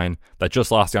 offensive line that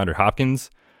just lost DeAndre Hopkins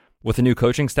with a new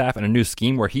coaching staff and a new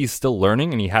scheme where he's still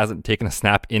learning and he hasn't taken a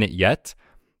snap in it yet?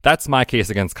 That's my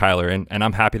case against Kyler, and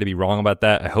I'm happy to be wrong about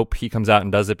that. I hope he comes out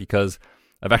and does it, because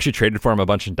I've actually traded for him a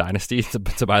bunch in Dynasty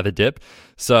to buy the dip.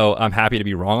 So I'm happy to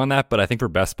be wrong on that, but I think for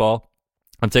best ball,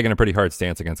 I'm taking a pretty hard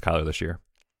stance against Kyler this year.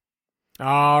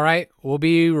 All right, we'll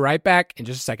be right back in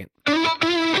just a second.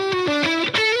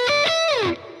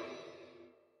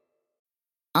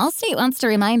 Allstate wants to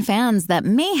remind fans that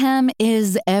mayhem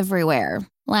is everywhere.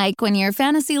 Like when your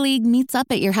fantasy league meets up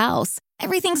at your house.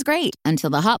 Everything's great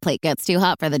until the hot plate gets too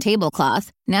hot for the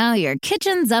tablecloth. Now your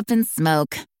kitchen's up in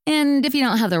smoke. And if you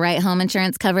don't have the right home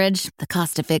insurance coverage, the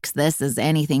cost to fix this is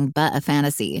anything but a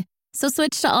fantasy. So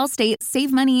switch to Allstate,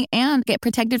 save money, and get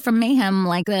protected from mayhem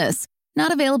like this.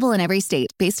 Not available in every state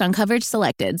based on coverage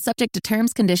selected, subject to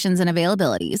terms, conditions, and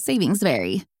availability. Savings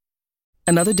vary.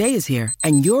 Another day is here,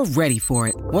 and you're ready for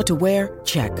it. What to wear?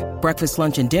 Check. Breakfast,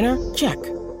 lunch, and dinner? Check.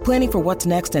 Planning for what's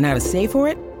next and how to save for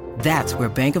it? That's where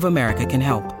Bank of America can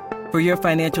help. For your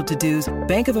financial to-dos,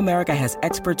 Bank of America has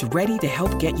experts ready to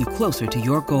help get you closer to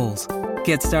your goals.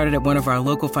 Get started at one of our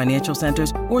local financial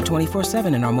centers or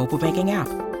 24/7 in our mobile banking app.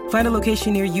 Find a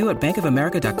location near you at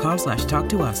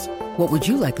bankofamerica.com/talktous. What would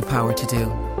you like the power to do?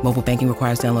 Mobile banking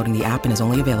requires downloading the app and is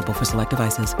only available for select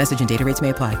devices. Message and data rates may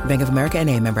apply. Bank of America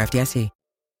NA, member FDIC.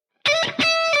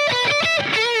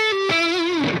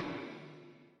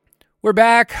 We're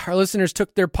back. Our listeners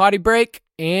took their potty break,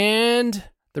 and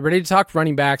they're ready to talk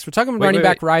running backs. We're talking running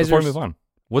back risers. Before we move on,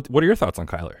 what are your thoughts on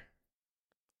Kyler?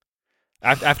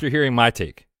 After hearing my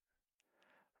take.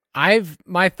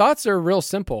 My thoughts are real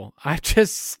simple. I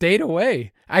just stayed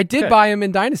away. I did buy him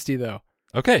in Dynasty, though.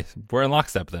 Okay, we're in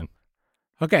lockstep then.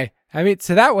 Okay. I mean,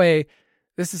 so that way,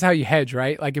 this is how you hedge,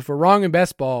 right? Like, if we're wrong in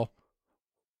best ball,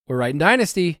 we're right in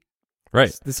Dynasty.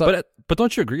 Right. But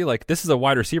don't you agree? Like, this is a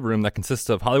wide receiver room that consists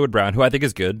of Hollywood Brown, who I think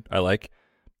is good. I like.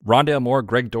 Rondale Moore,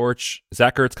 Greg Dortch,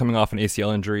 Zach Ertz coming off an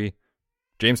ACL injury.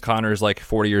 James Conner's like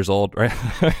 40 years old, right?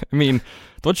 I mean,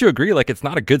 don't you agree? Like, it's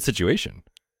not a good situation.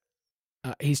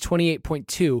 He's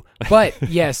 28.2. But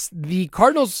yes, the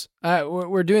Cardinals,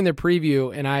 we're doing their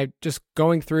preview, and I just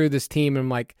going through this team, and I'm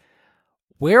like,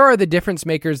 where are the difference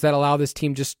makers that allow this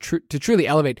team just to truly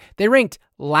elevate? They ranked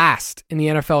last in the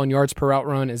NFL in yards per route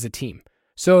run as a team.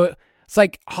 So it's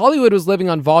like Hollywood was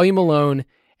living on volume alone,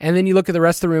 and then you look at the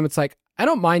rest of the room, it's like, I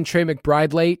don't mind Trey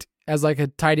McBride late as like a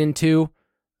tight end too.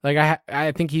 Like,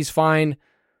 I think he's fine.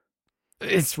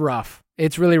 It's rough.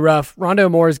 It's really rough. Rondale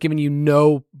Moore has given you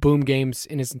no boom games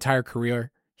in his entire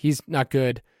career. He's not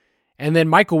good. And then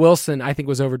Michael Wilson, I think,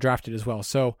 was overdrafted as well.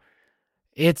 So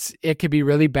it could be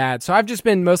really bad. So I've just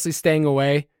been mostly staying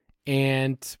away,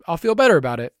 and I'll feel better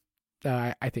about it,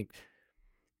 I think.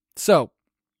 So,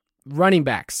 running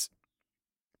backs.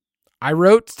 I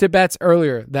wrote to Betts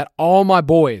earlier that all my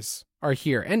boys are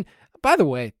here. And by the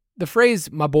way, the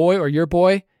phrase my boy or your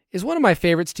boy is one of my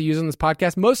favorites to use on this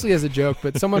podcast, mostly as a joke,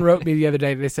 but someone wrote me the other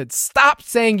day, they said, stop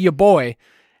saying your boy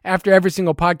after every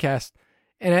single podcast.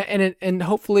 And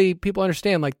hopefully people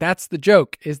understand, like, that's the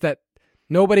joke, is that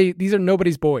these are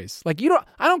nobody's boys. Like,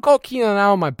 I don't call Keenan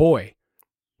Allen my boy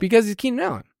because he's Keenan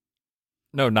Allen.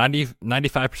 No,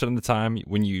 95% of the time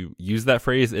when you use that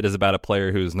phrase, it is about a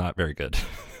player who's not very good.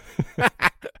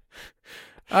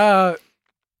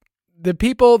 The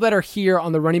people that are here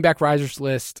on the running back risers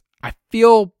list, I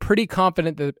feel pretty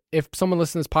confident that if someone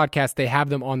listens to this podcast, they have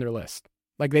them on their list.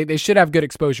 Like, they should have good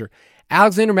exposure.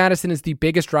 Alexander Mattison is the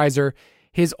biggest riser.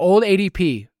 His old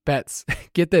ADP, Betts,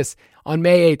 get this, on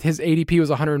May 8th, his ADP was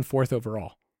 104th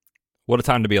overall. What a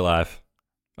time to be alive.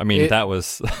 I mean, that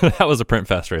was a print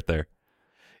fest right there.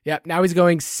 Yeah, now he's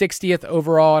going 60th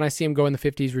overall, and I see him go in the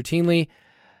 50s routinely.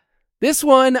 This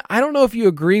one, I don't know if you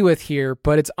agree with here,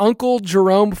 but it's Uncle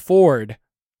Jerome Ford.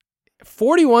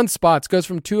 41 spots, goes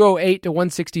from 208 to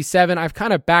 167. I've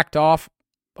kind of backed off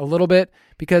a little bit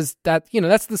because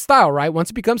that's the style, right?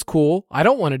 Once it becomes cool, I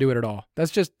don't want to do it at all.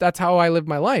 That's how I live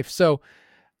my life. So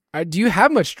do you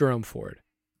have much Jerome Ford?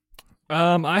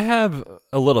 I have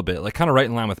a little bit, like, kind of right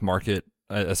in line with market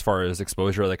as far as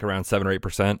exposure, like around 7 or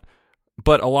 8%.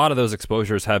 But a lot of those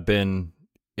exposures have been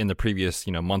in the previous,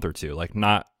 month or two, like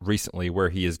not recently where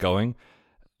he is going.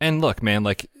 And look, man,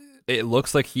 like, it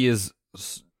looks like he is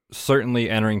certainly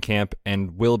entering camp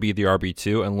and will be the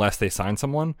RB2 unless they sign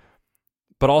someone.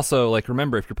 But also, like,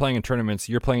 remember, if you're playing in tournaments,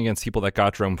 you're playing against people that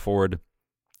got Jerome Ford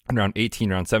around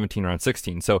 18, around 17, around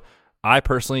 16. So I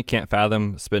personally can't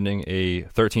fathom spending a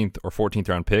 13th or 14th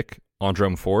round pick on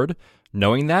Jerome Ford,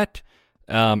 knowing that.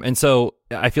 And so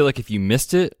I feel like if you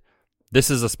missed it, this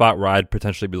is a spot where I'd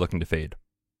potentially be looking to fade.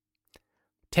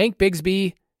 Tank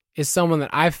Bigsby is someone that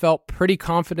I've felt pretty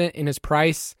confident in his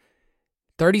price.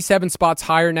 37 spots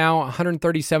higher now,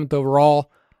 137th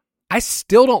overall. I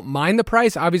still don't mind the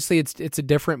price. Obviously, it's a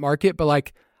different market, but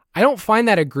like, I don't find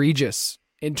that egregious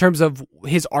in terms of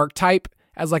his archetype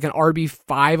as like an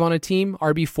RB5 on a team,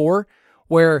 RB4,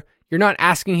 where you're not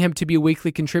asking him to be a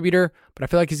weekly contributor, but I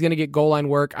feel like he's going to get goal line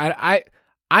work.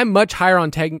 I'm much higher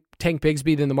on Tank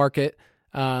Bigsby than the market.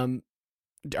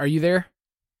 Are you there?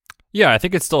 Yeah, I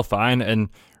think it's still fine. And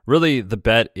really the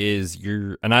bet is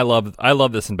and I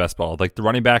love this in best ball, like the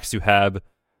running backs who have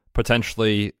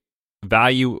potentially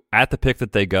value at the pick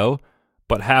that they go,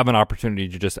 but have an opportunity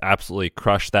to just absolutely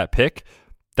crush that pick,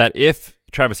 that if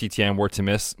Travis Etienne were to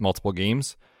miss multiple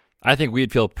games, I think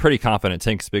we'd feel pretty confident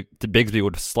Tank Bigsby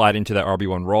would slide into that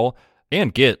RB1 role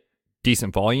and get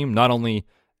decent volume, not only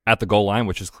at the goal line,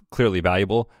 which is clearly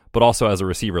valuable, but also as a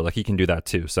receiver. Like, he can do that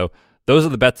too. So those are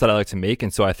the bets that I like to make,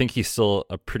 and so I think he's still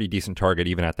a pretty decent target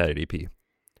even at that ADP.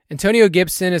 Antonio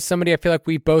Gibson is somebody I feel like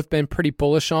we've both been pretty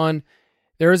bullish on.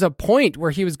 there was a point where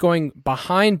he was going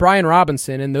behind Brian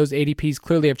Robinson, and those ADPs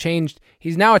clearly have changed.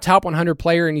 He's now a top 100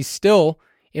 player, and he's still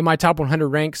in my top 100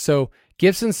 ranks. So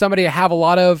Gibson's somebody I have a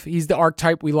lot of. He's the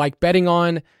archetype we like betting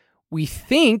on. I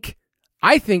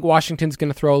think Washington's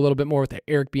going to throw a little bit more with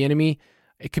Eric Bieniemy.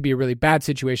 It could be a really bad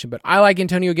situation, but I like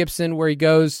Antonio Gibson where he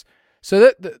goes.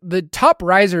 So the top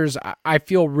risers, I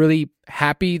feel really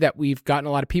happy that we've gotten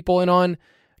a lot of people in on.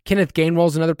 Kenneth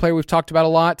Gainwell's another player we've talked about a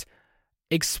lot.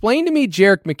 Explain to me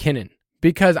Jerick McKinnon,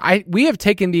 because we have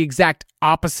taken the exact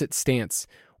opposite stance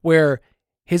where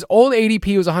his old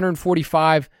ADP was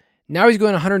 145. Now he's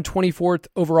going 124th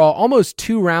overall, almost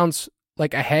 2 rounds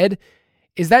ahead.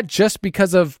 Is that just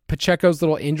because of Pacheco's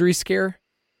little injury scare?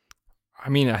 I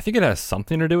mean, I think it has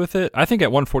something to do with it. I think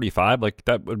at 145,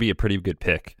 that would be a pretty good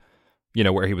pick,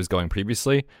 where he was going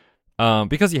previously,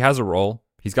 because he has a role.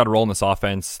 He's got a role in this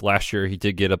offense. Last year, he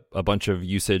did get a bunch of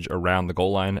usage around the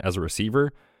goal line as a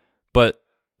receiver. But,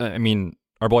 I mean,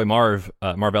 our boy Marv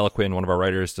Eloquin, one of our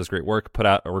writers, does great work, put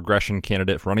out a regression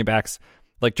candidate for running backs.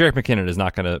 Jerick McKinnon is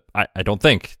not going to, I don't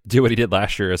think, do what he did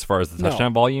last year as far as the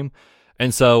touchdown volume.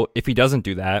 And so if he doesn't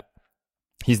do that,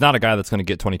 he's not a guy that's going to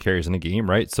get 20 carries in a game,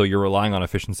 right? So you're relying on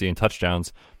efficiency and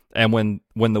touchdowns. And when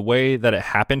the way that it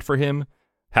happened for him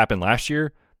happened last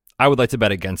year, I would like to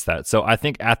bet against that. So I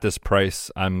think at this price,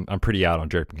 I'm pretty out on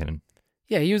Jerick McKinnon.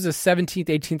 Yeah, he was a 17th,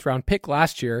 18th round pick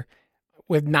last year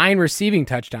with 9 receiving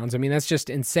touchdowns. I mean, that's just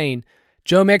insane.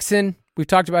 Joe Mixon, we've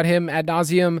talked about him ad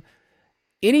nauseum.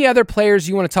 Any other players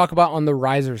you want to talk about on the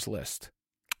risers list?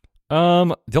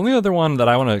 The only other one that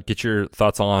I want to get your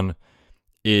thoughts on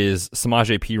is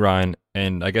Samaje Perine,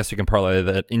 and I guess we can parlay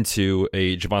that into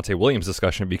a Javonte Williams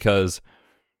discussion because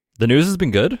the news has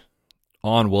been good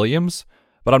on Williams,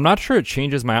 but I'm not sure it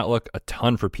changes my outlook a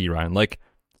ton for Perine.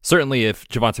 Certainly if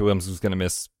Javonte Williams was going to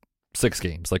miss 6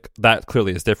 games, that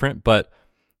clearly is different, but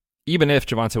even if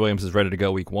Javonte Williams is ready to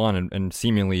go week 1 and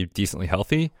seemingly decently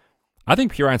healthy, I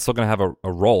think Perine's still going to have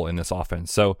a role in this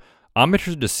offense. So I'm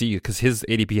interested to see, because his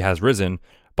ADP has risen,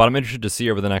 but I'm interested to see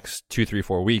over the next 2, 3,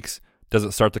 4 weeks, does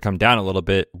it start to come down a little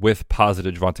bit with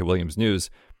positive Javonte Williams news?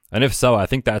 And if so, I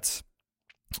think that's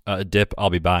a dip I'll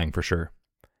be buying for sure.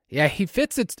 Yeah,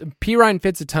 Perine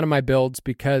fits a ton of my builds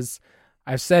because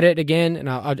I've said it again,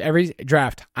 and every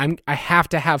draft, I have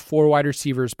to have 4 wide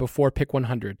receivers before pick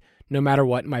 100, no matter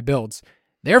what in my builds.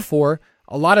 Therefore,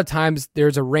 a lot of times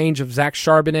there's a range of Zach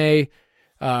Charbonnet,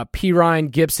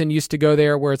 Perine, Gibson used to go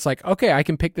there where it's okay, I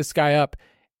can pick this guy up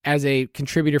as a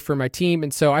contributor for my team.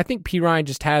 And so I think Perine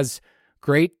just has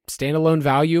great standalone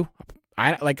value.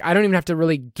 I don't even have to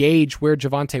really gauge where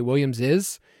Javonte Williams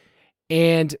is.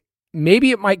 And maybe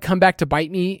it might come back to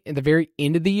bite me in the very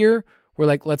end of the year where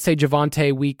let's say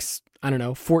Javonte weeks,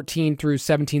 14 through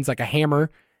 17 is like a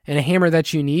hammer, and a hammer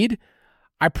that you need.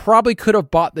 I probably could have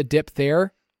bought the dip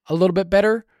there a little bit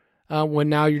better. When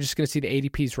now you're just going to see the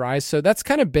ADPs rise. So that's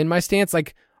kind of been my stance.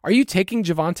 Are you taking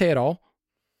Javonte at all?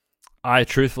 I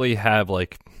truthfully have out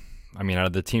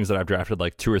of the teams that I've drafted,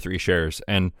 2 or 3 shares.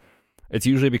 And it's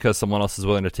usually because someone else is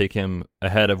willing to take him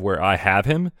ahead of where I have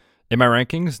him in my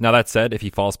rankings. Now that said, if he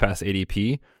falls past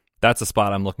ADP, that's a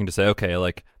spot I'm looking to say, okay,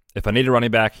 if I need a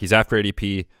running back, he's after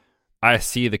ADP. I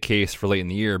see the case for late in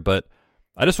the year, but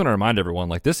I just want to remind everyone,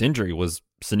 this injury was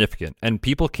significant, and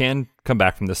people can come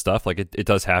back from this stuff. It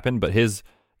does happen, but his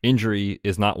injury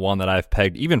is not one that I've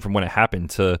pegged, even from when it happened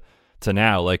to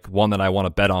now, one that I want to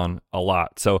bet on a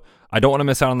lot. So I don't want to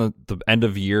miss out on the end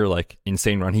of year,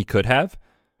 insane run he could have,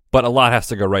 but a lot has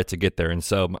to go right to get there. And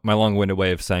so my long-winded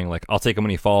way of saying, I'll take him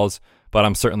when he falls, but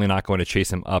I'm certainly not going to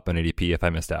chase him up in ADP if I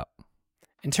missed out.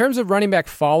 In terms of running back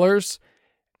fallers,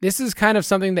 this is kind of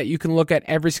something that you can look at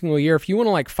every single year. If you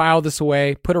want to file this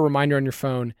away, put a reminder on your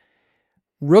phone.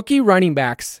 Rookie running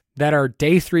backs that are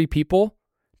day 3 people,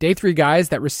 day 3 guys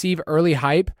that receive early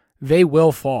hype, they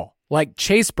will fall.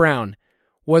 Chase Brown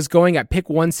was going at pick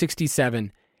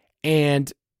 167,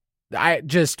 and I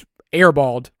just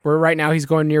airballed, where right now he's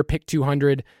going near pick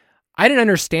 200. I didn't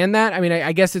understand that.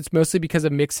 I guess it's mostly because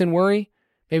of Mixon worry.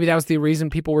 Maybe that was the reason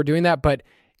people were doing that, but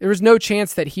there was no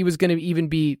chance that he was going to even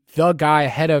be the guy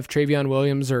ahead of Travion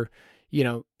Williams or,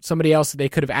 somebody else that they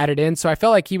could have added in. So I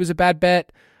felt like he was a bad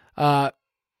bet.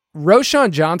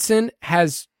 Roschon Johnson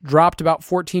has dropped about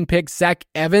 14 picks. Zach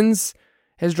Evans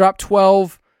has dropped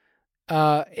 12.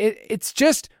 It's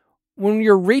just when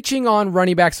you're reaching on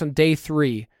running backs on day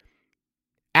 3,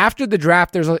 after the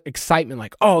draft, there's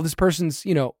excitement oh, this person's,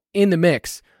 in the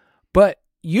mix. But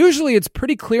usually it's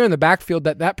pretty clear in the backfield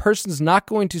that person's not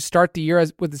going to start the year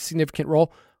with a significant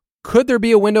role. Could there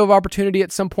be a window of opportunity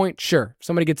at some point? Sure, if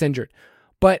somebody gets injured.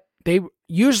 But they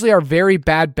usually are very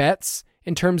bad bets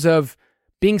in terms of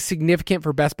being significant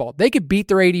for best ball. They could beat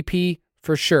their ADP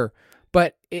for sure.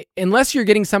 But unless you're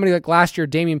getting somebody like last year,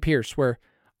 Dameon Pierce, where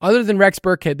other than Rex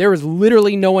Burkhead, there was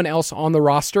literally no one else on the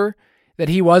roster that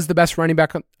he was the best running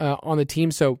back on the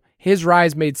team. So his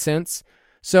rise made sense.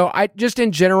 So I just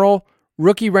in general,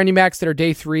 rookie running backs that are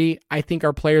day 3, I think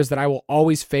are players that I will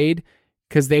always fade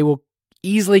because they will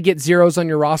easily get zeros on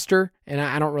your roster, and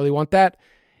I don't really want that.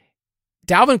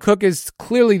 Dalvin Cook is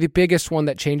clearly the biggest one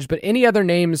that changed, but any other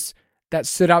names that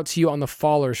stood out to you on the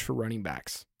fallers for running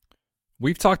backs?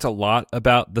 We've talked a lot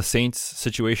about the Saints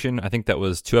situation. I think that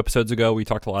was 2 episodes ago. We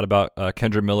talked a lot about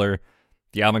Kendra Miller,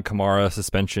 the Alvin Kamara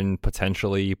suspension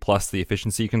potentially, plus the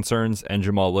efficiency concerns, and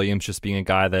Jamal Williams just being a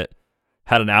guy that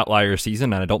had an outlier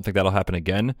season, and I don't think that'll happen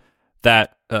again.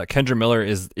 That Kendra Miller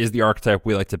is the archetype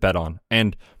we like to bet on.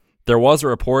 And there was a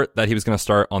report that he was going to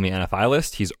start on the NFI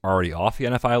list. He's already off the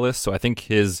NFI list, so I think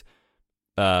his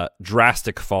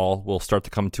drastic fall will start to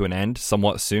come to an end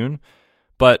somewhat soon.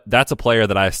 But that's a player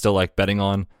that I still like betting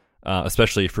on,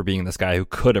 especially for being this guy who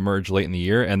could emerge late in the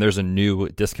year, and there's a new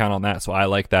discount on that, so I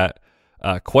like that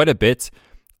quite a bit.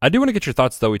 I do want to get your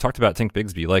thoughts, though. We talked about Tank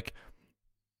Bigsby. Like,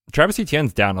 Travis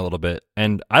Etienne's down a little bit,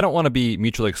 and I don't want to be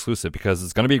mutually exclusive because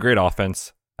it's going to be a great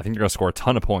offense. I think they're going to score a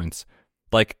ton of points.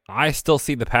 Like, I still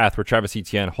see the path where Travis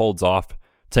Etienne holds off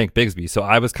Tank Bigsby. So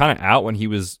I was kind of out when he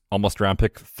was almost around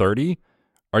pick 30.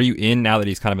 Are you in now that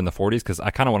he's kind of in the 40s? Because I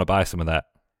kind of want to buy some of that.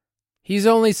 He's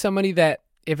only somebody that,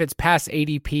 if it's past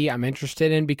ADP, I'm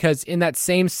interested in, because in that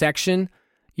same section,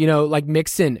 you know, like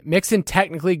Mixon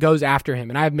technically goes after him,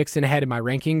 and I have Mixon ahead in my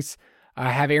rankings.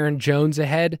 I have Aaron Jones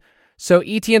ahead. So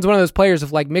Etienne's one of those players,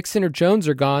 if like Mixon or Jones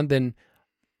are gone, then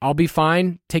I'll be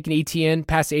fine taking Etienne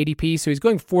past ADP. So he's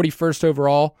going 41st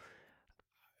overall.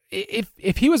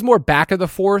 If he was more back of the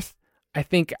 4th, I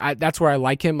think that's where I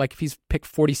like him. Like if he's picked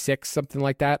 46, something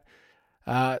like that.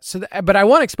 But I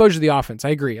want exposure to the offense. I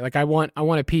agree. Like I want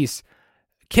a piece.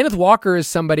 Kenneth Walker is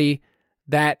somebody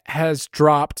that has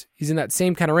dropped. He's in that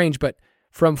same kind of range, but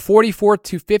from 44th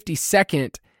to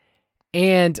 52nd.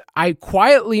 And I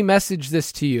quietly messaged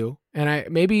this to you,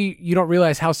 and maybe you don't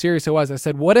realize how serious it was. I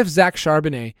said, what if Zach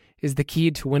Charbonnet is the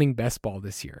key to winning best ball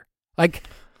this year? Like,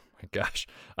 oh my gosh,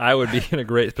 I would be in a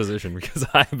great position because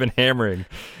I've been hammering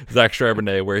Zach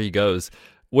Charbonnet where he goes,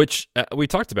 which we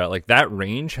talked about. Like, that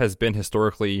range has been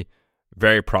historically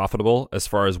very profitable as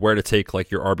far as where to take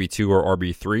like your RB2 or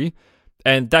RB3.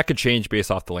 And that could change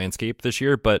based off the landscape this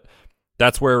year, but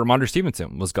that's where Ramondre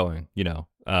Stevenson was going,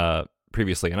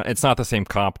 previously. And it's not the same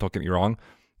comp, don't get me wrong,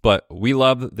 but we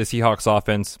love the Seahawks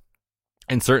offense.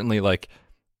 And certainly, like,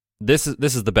 this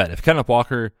is the bet. If Kenneth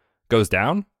Walker goes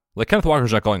down, like, Kenneth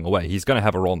Walker's not going away. He's going to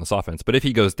have a role in this offense. But if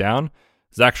he goes down,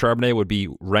 Zach Charbonnet would be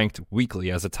ranked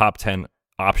weekly as a top 10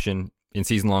 option in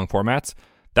season-long formats.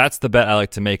 That's the bet I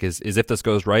like to make is if this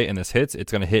goes right and this hits,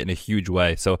 it's going to hit in a huge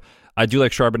way. So I do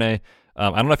like Charbonnet. I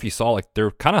don't know if you saw, like,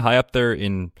 they're kind of high up there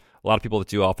in a lot of people that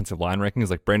do offensive line rankings,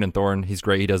 like Brandon Thorne. He's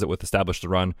great. He does it with Establish the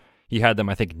Run. He had them,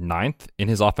 I think, 9th in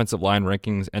his offensive line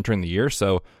rankings entering the year.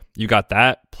 So you got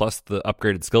that, plus the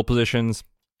upgraded skill positions.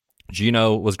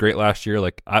 Geno was great last year.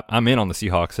 Like, I'm in on the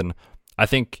Seahawks. And I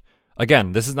think,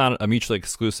 again, this is not a mutually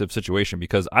exclusive situation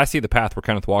because I see the path where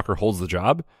Kenneth Walker holds the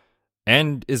job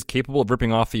and is capable of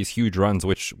ripping off these huge runs,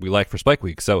 which we like for Spike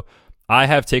Week. So I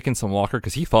have taken some Walker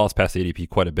because he falls past ADP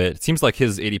quite a bit. It seems like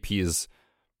his ADP is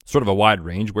sort of a wide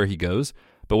range where he goes,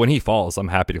 but when he falls, I'm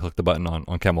happy to click the button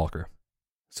on Kem Walker.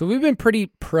 So we've been pretty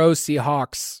pro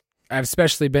Seahawks. I've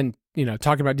especially been,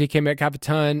 talking about DK Metcalf a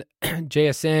ton,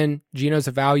 JSN, Geno's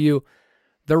a value.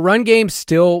 The run game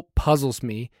still puzzles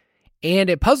me, and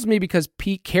it puzzles me because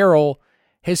Pete Carroll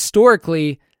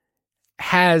historically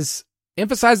has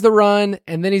emphasized the run,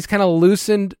 and then he's kind of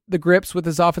loosened the grips with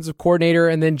his offensive coordinator,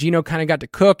 and then Geno kind of got to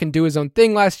cook and do his own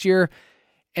thing last year.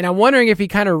 And I'm wondering if he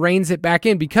kind of reins it back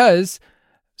in because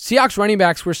Seahawks running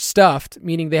backs were stuffed,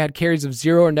 meaning they had carries of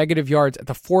 0 or negative yards at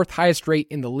the 4th highest rate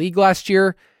in the league last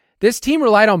year. This team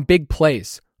relied on big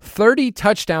plays, 30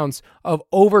 touchdowns of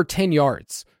over 10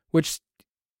 yards, which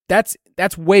that's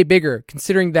way bigger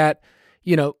considering that,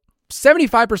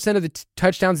 75% of the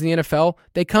touchdowns in the NFL,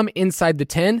 they come inside the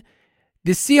 10.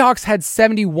 The Seahawks had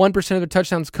 71% of their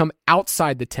touchdowns come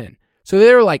outside the 10. So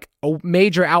they were like a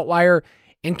major outlier.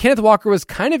 And Kenneth Walker was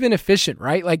kind of inefficient,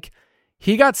 right? Like,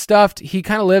 he got stuffed. He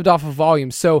kind of lived off of volume.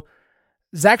 So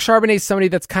Zach Charbonnet is somebody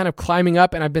that's kind of climbing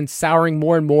up, and I've been souring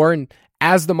more and more. And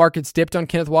as the market's dipped on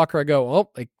Kenneth Walker, I go,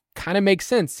 well, it kind of makes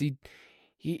sense.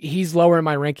 He's lower in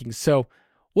my rankings. So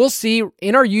we'll see.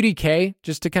 In our UDK,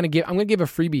 just to kind of I'm going to give a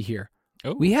freebie here.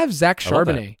 Ooh, we have Zach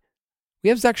Charbonnet.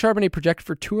 We have Zach Charbonnet projected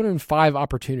for 205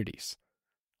 opportunities.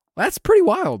 That's pretty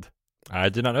wild. I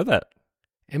did not know that.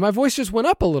 And my voice just went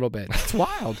up a little bit. It's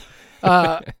wild.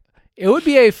 It would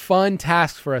be a fun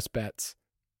task for us, Bets.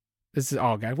 This is,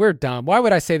 oh God, we're dumb. Why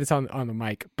would I say this on the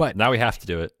mic? But now we have to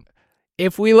do it.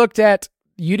 If we looked at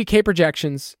UDK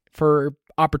projections for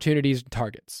opportunities and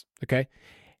targets, okay,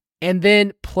 and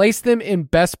then place them in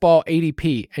best ball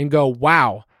ADP and go,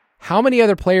 wow, how many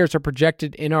other players are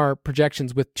projected in our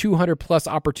projections with 200 plus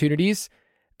opportunities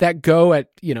that go at,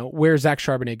 where Zach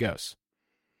Charbonnet goes?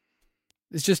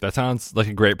 It's just, that sounds like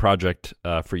a great project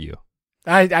for you.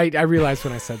 I realized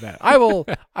when I said that. I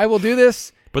will do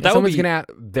this. But that would be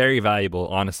very valuable,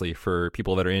 honestly, for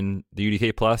people that are in the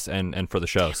UDK Plus and for the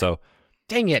show. So,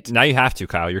 dang it. Now you have to,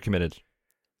 Kyle. You're committed.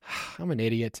 I'm an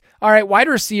idiot. All right, wide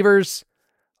receivers.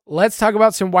 Let's talk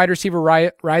about some wide receiver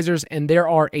risers, and there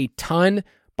are a ton.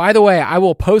 By the way, I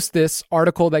will post this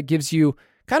article that gives you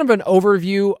kind of an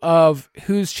overview of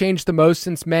who's changed the most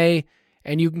since May,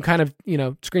 and you can kind of,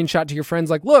 screenshot to your friends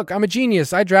like, look, I'm a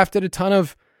genius. I drafted a ton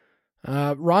of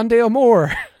Rondale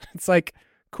Moore. It's like,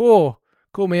 cool,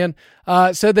 man.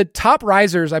 So the top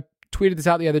risers, I tweeted this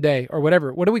out the other day or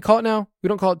whatever. What do we call it now? We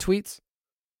don't call it tweets.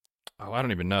 Oh, I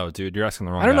don't even know, dude. You're asking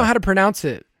the wrong I don't guy. know how to pronounce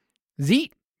it.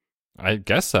 Zeet? I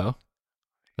guess so.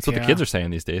 That's what the kids are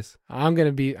saying these days. I'm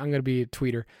gonna be a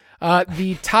tweeter.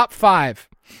 The top five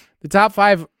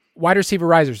wide receiver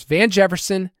risers. Van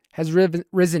Jefferson has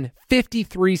risen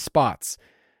 53 spots.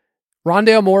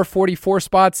 Rondale Moore 44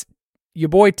 spots. Your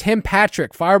boy Tim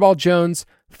Patrick, Fireball Jones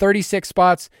 36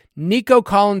 spots. Nico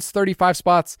Collins 35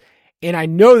 spots, and I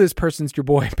know this person's your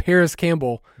boy Paris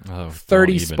Campbell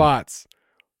 30 spots.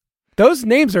 Those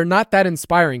names are not that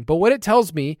inspiring, but what it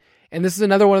tells me, and this is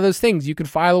another one of those things you can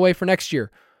file away for next year,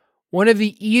 one of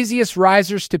the easiest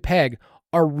risers to peg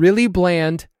are really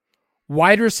bland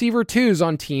wide receiver twos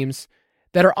on teams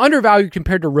that are undervalued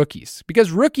compared to rookies.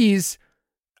 Because rookies,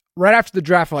 right after the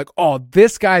draft, are like, oh,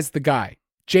 this guy's the guy,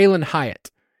 Jalen Hyatt.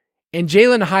 And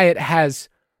Jalen Hyatt has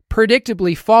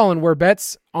predictably fallen where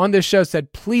Bets on this show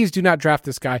said, please do not draft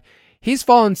this guy. He's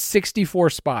fallen 64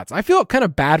 spots. I feel kind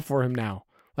of bad for him now.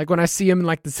 Like when I see him in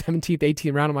like the 17th,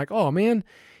 18th round, I'm like, oh man,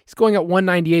 he's going at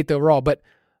 198th overall. But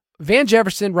Van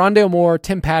Jefferson, Rondale Moore,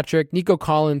 Tim Patrick, Nico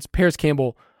Collins, Paris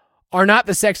Campbell are not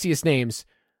the sexiest names.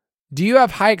 Do you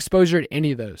have high exposure to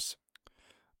any of those?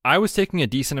 I was taking a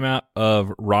decent amount of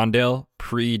Rondale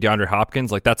pre DeAndre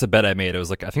Hopkins. Like that's a bet I made. It was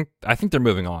like, I think they're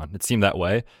moving on. It seemed that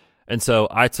way. And so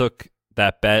I took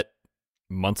that bet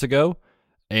months ago,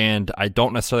 and I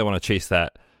don't necessarily want to chase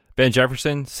that. Van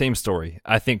Jefferson, same story.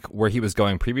 I think where he was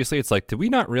going previously, it's like, did we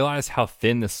not realize how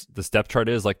thin the depth chart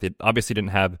is? Like they obviously didn't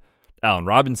have Allen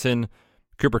Robinson.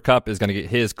 Cooper Kupp is going to get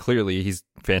his. Clearly, he's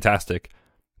fantastic.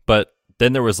 But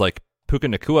then there was like Puka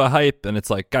Nacua hype, and it's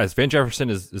like, guys, Van Jefferson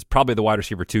is probably the wide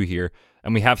receiver 2 here,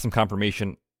 and we have some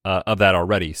confirmation of that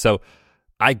already. So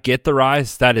I get the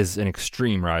rise. That is an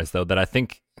extreme rise, though, that I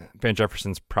think Van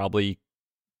Jefferson's probably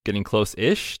getting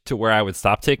close-ish to where I would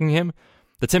stop taking him.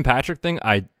 The Tim Patrick thing,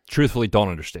 I truthfully don't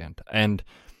understand. And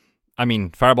I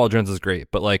mean, Fireball Jones is great,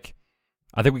 but like,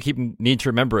 I think we need to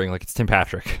remembering like it's Tim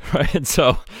Patrick, right? And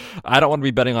so I don't want to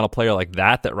be betting on a player like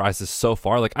that rises so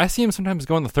far. Like I see him sometimes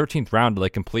go in the 13th round to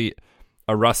like complete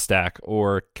a Russ stack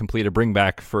or complete a bring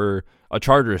back for a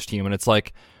Chargers team. And it's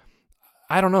like,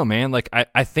 I don't know, man. Like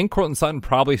I think Courtland Sutton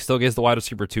probably still gets the wide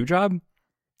receiver 2 job,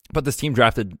 but this team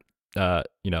drafted,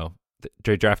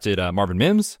 they drafted Marvin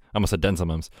Mims. I almost said Denzel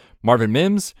Mims. Marvin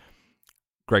Mims.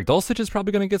 Greg Dulcich is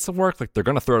probably going to get some work. Like they're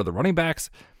going to throw to the running backs.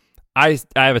 I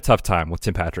have a tough time with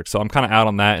Tim Patrick, so I'm kind of out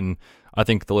on that, and I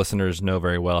think the listeners know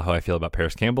very well how I feel about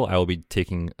Paris Campbell. I will be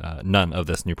taking none of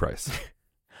this new price.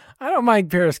 I don't mind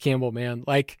Paris Campbell, man.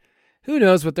 Like, who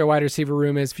knows what their wide receiver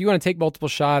room is? If you want to take multiple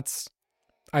shots,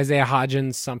 Isaiah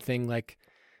Hodgins, something like,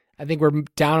 I think we're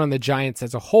down on the Giants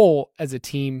as a whole, as a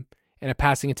team, and a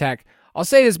passing attack. I'll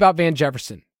say this about Van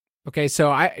Jefferson. Okay,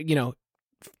 so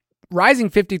rising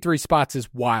 53 spots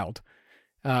is wild,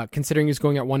 considering he's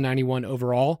going at 191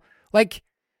 overall. Like,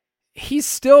 he's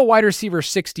still wide receiver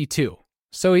 62.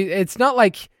 So it's not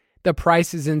like the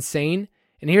price is insane.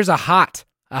 And here's a hot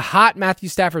Matthew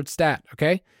Stafford stat,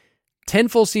 okay? 10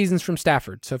 full seasons from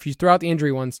Stafford. So if you throw out the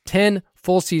injury ones, 10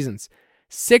 full seasons.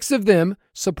 6 of them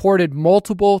supported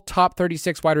multiple top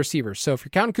 36 wide receivers. So if you're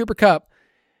counting Cooper Kupp,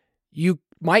 you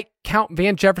might count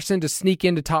Van Jefferson to sneak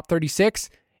into top 36.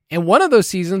 And one of those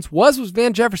seasons was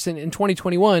Van Jefferson in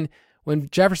 2021 when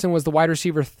Jefferson was the wide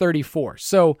receiver 34.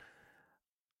 So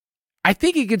I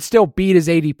think he could still beat his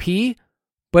ADP,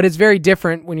 but it's very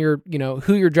different when you're,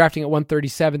 who you're drafting at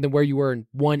 137 than where you were in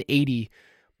 180.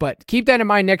 But keep that in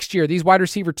mind next year. These wide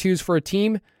receiver 2s for a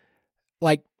team,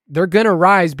 like, they're going to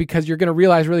rise because you're going to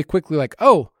realize really quickly, like,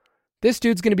 oh, This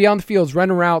dude's going to be on the fields,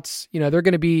 running routes. They're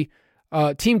going to be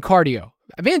team cardio.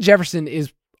 Van Jefferson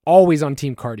is always on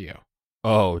team cardio.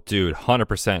 Oh, dude,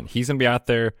 100%. He's going to be out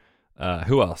there.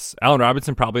 Who else? Allen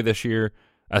Robinson probably this year,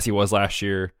 as he was last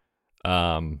year.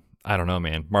 I don't know,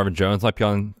 man. Marvin Jones might be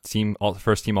on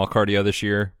first team all cardio this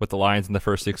year with the Lions in the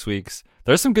first 6 weeks.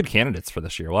 There's some good candidates for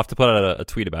this year. We'll have to put out a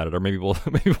tweet about it, or maybe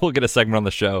we'll get a segment on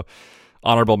the show.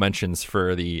 Honorable mentions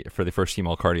for the first team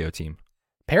all cardio team.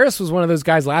 Paris was one of those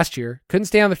guys last year. Couldn't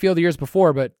stay on the field the years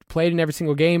before, but played in every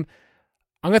single game.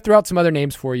 I'm going to throw out some other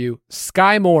names for you.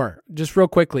 Sky Moore, just real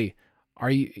quickly.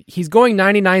 He's going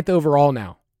 99th overall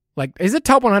now. Like, he's a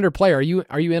top 100 player. Are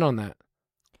you in on that?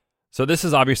 So this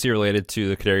is obviously related to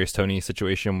the Kadarius Toney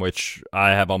situation, which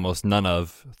I have almost none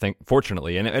of,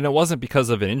 fortunately. And it wasn't because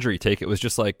of an injury take. It was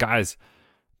just like, guys,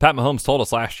 Pat Mahomes told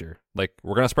us last year, like,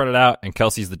 we're going to spread it out, and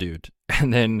Kelsey's the dude.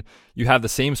 And then you have the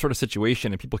same sort of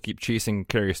situation, and people keep chasing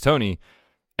Kadarius Toney.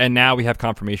 And now we have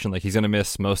confirmation, like, he's going to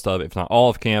miss most of, if not all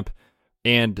of camp,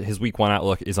 and his week 1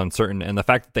 outlook is uncertain. And the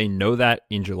fact that they know that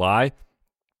in July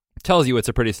tells you it's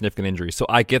a pretty significant injury. So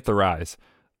I get the rise.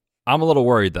 I'm a little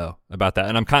worried, though, about that.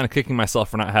 And I'm kind of kicking myself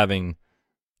for not having,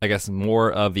 I guess,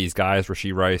 more of these guys,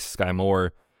 Rashee Rice, Sky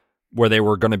Moore, where they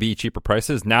were going to be cheaper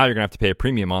prices. Now you're going to have to pay a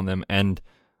premium on them. And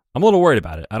I'm a little worried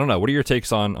about it. I don't know. What are your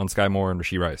takes on Sky Moore and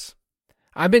Rashee Rice?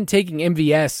 I've been taking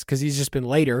MVS because he's just been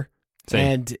later.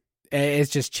 Same. And it's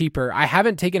just cheaper. I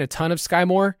haven't taken a ton of Sky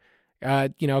Moore,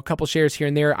 a couple shares here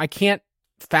and there. I can't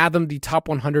fathom the top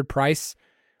 100 price.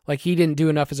 Like, he didn't do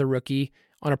enough as a rookie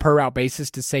on a per route basis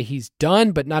to say he's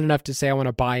done, but not enough to say I want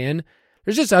to buy in.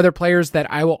 There's just other players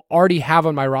that I will already have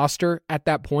on my roster at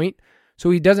that point, so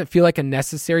he doesn't feel like a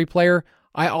necessary player.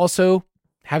 I also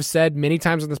have said many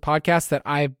times on this podcast that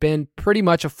I've been pretty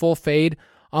much a full fade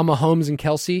on Mahomes and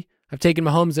Kelsey. I've taken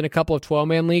Mahomes in a couple of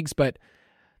 12-man leagues, but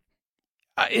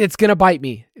it's going to bite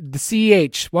me. The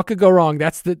CEH, what could go wrong?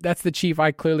 That's the chief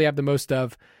I clearly have the most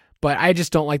of, but I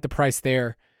just don't like the price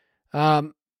there.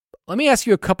 Let me ask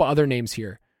you a couple other names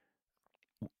here.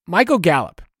 Michael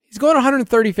Gallup. He's going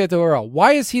 135th overall.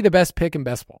 Why is he the best pick in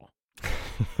best ball?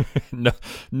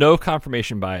 No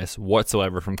confirmation bias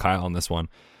whatsoever from Kyle on this one.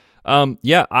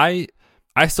 Yeah, I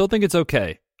still think it's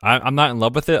okay. I'm not in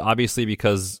love with it, obviously,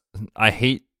 because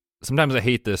sometimes I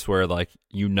hate this where, like,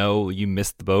 you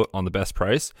missed the boat on the best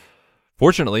price.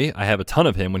 Fortunately, I have a ton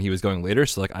of him when he was going later,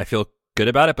 so, like, I feel good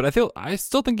about it, but I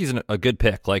still think he's a good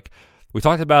pick. Like, we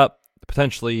talked about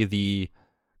potentially the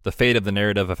fate of the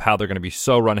narrative of how they're going to be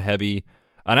so run heavy.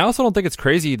 And I also don't think it's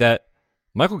crazy that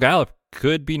Michael Gallup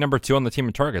could be number 2 on the team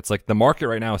in targets. Like, the market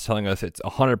right now is telling us it's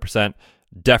 100%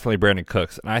 definitely Brandon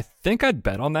Cooks. And I think I'd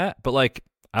bet on that, but, like,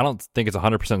 I don't think it's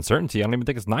 100% certainty. I don't even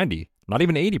think it's 90, not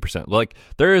even 80%. Like,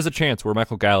 there is a chance where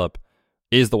Michael Gallup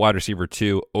is the wide receiver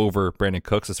 2 over Brandon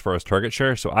Cooks as far as target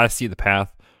share. So I see the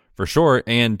path for sure.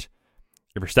 And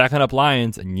if you're stacking up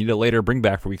Lions and you need a later bring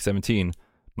back for week 17,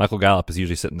 Michael Gallup is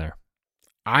usually sitting there.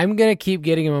 I'm going to keep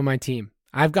getting him on my team.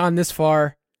 I've gone this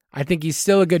far. I think he's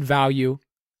still a good value,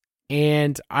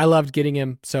 and I loved getting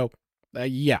him. So,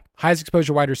 highest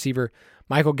exposure wide receiver,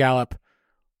 Michael Gallup.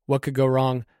 What could go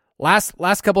wrong?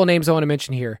 Last couple of names I want to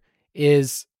mention here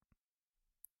is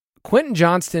Quentin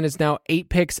Johnston is now 8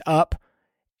 picks up,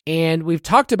 and we've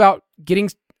talked about getting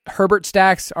Herbert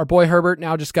stacks. Our boy Herbert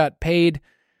now just got paid.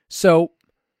 So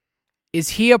is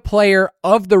he a player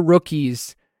of the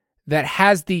rookies that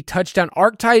has the touchdown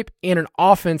archetype and an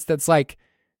offense that's like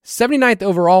 79th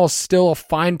overall is still a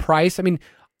fine price? I mean,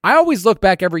 I always look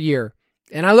back every year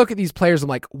and I look at these players. I'm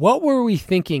like, what were we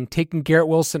thinking taking Garrett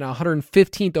Wilson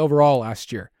 115th overall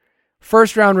last year?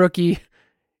 First round rookie,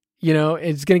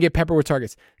 it's going to get peppered with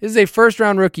targets. This is a first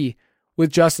round rookie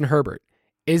with Justin Herbert.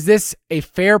 Is this a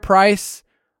fair price?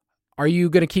 Are you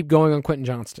going to keep going on Quentin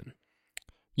Johnston?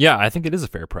 Yeah, I think it is a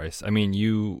fair price. I mean,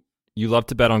 you love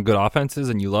to bet on good offenses,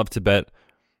 and you love to bet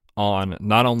on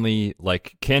not only,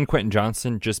 like, can Quentin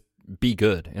Johnston just be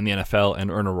good in the NFL and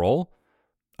earn a role?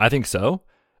 I think so.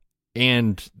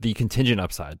 And the contingent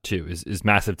upside, too, is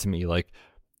massive to me. Like,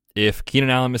 if Keenan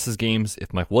Allen misses games,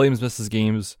 if Mike Williams misses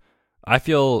games, I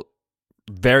feel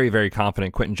very, very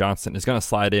confident Quentin Johnston is going to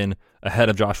slide in ahead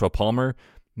of Joshua Palmer.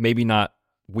 Maybe not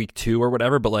week 2 or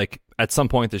whatever, but, like, at some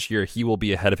point this year, he will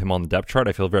be ahead of him on the depth chart.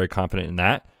 I feel very confident in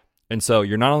that. And so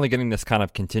you're not only getting this kind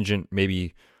of contingent,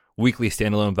 maybe weekly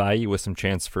standalone value with some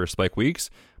chance for spike weeks,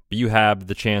 but you have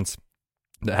the chance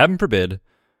that, heaven forbid,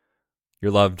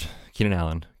 your loved Keenan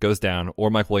Allen goes down, or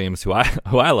Mike Williams, who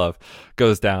I love,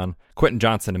 goes down. Quentin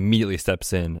Johnston immediately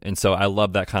steps in. And so I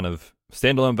love that kind of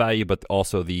standalone value, but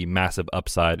also the massive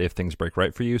upside if things break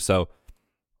right for you. So,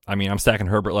 I mean, I'm stacking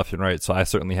Herbert left and right, so I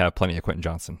certainly have plenty of Quentin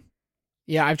Johnston.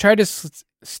 Yeah, I've tried to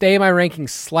stay in my rankings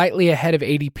slightly ahead of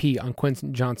ADP on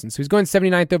Quentin Johnson. So he's going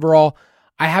 79th overall.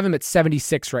 I have him at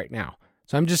 76 right now.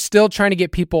 So I'm just still trying to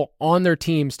get people on their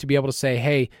teams to be able to say,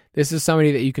 hey, this is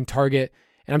somebody that you can target.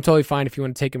 And I'm totally fine if you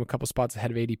want to take him a couple spots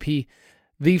ahead of ADP.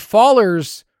 The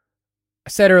fallers, I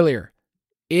said earlier,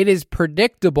 it is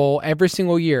predictable every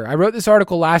single year. I wrote this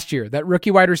article last year that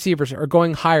rookie wide receivers are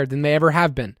going higher than they ever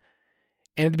have been.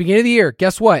 And at the beginning of the year,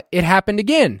 guess what? It happened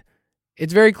again.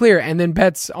 It's very clear. And then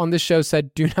Betts on this show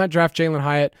said, do not draft Jalen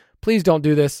Hyatt. Please don't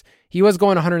do this. He was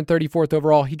going 134th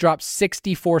overall. He dropped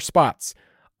 64 spots.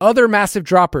 Other massive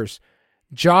droppers,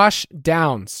 Josh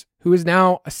Downs, who is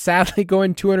now sadly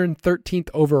going 213th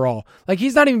overall. Like,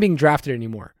 he's not even being drafted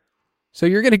anymore. So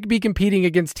you're going to be competing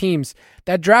against teams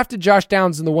that drafted Josh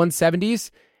Downs in the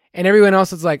 170s, and everyone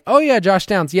else is like, oh yeah, Josh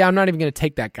Downs. Yeah, I'm not even going to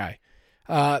take that guy.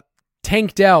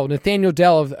 Nathaniel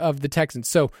Dell of the Texans.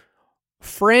 So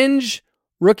fringe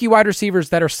rookie wide receivers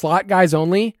that are slot guys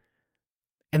only,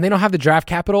 and they don't have the draft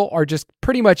capital, are just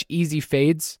pretty much easy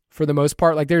fades for the most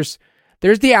part. Like there's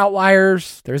the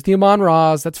outliers, there's the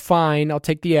Amon-Ra's, that's fine, I'll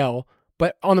take the L.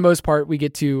 But on the most part, we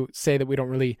get to say that we don't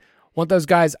really want those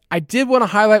guys. I did want to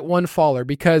highlight one faller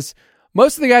because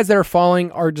most of the guys that are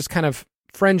falling are just kind of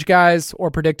fringe guys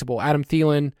or predictable. Adam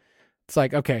Thielen, it's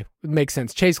like, okay, it makes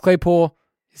sense. Chase Claypool,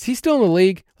 is he still in the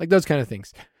league? Like those kind of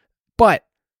things. But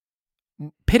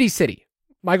Pity City,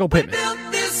 Michael Pittman,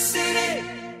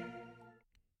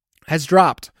 has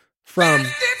dropped from...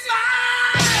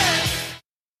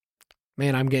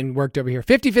 Man, I'm getting worked over here.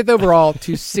 55th overall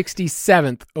to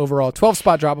 67th overall.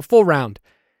 12-spot drop, a full round.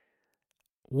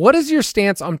 What is your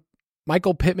stance on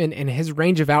Michael Pittman and his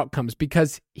range of outcomes?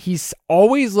 Because he's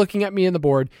always looking at me on the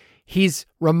board. He's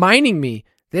reminding me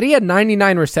that he had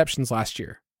 99 receptions last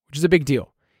year, which is a big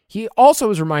deal. He also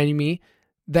was reminding me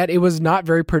that it was not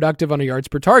very productive on a yards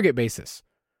per target basis.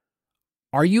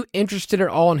 Are you interested at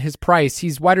all in his price?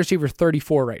 He's wide receiver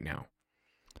 34 right now.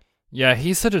 Yeah,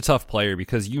 he's such a tough player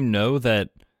because you know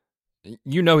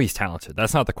he's talented.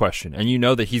 That's not the question. And you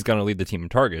know that he's going to lead the team in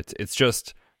targets. It's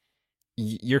just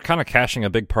you're kind of cashing a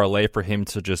big parlay for him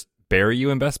to just bury you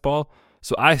in best ball.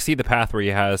 So I see the path where he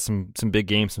has some big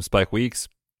games, some spike weeks.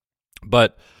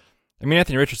 But, I mean,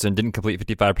 Anthony Richardson didn't complete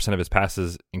 55% of his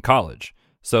passes in college.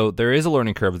 So there is a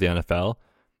learning curve of the NFL.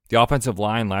 The offensive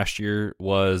line last year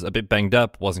was a bit banged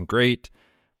up, wasn't great.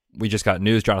 We just got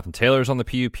news Jonathan Taylor's on the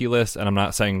PUP list, and I'm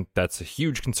not saying that's a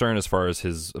huge concern as far as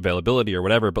his availability or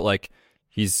whatever, but like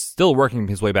he's still working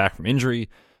his way back from injury,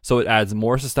 so it adds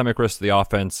more systemic risk to the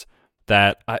offense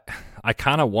that I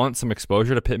kind of want some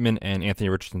exposure to Pittman and Anthony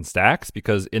Richardson stacks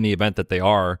because in the event that they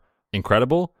are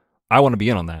incredible, I want to be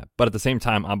in on that. But at the same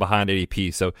time, I'm behind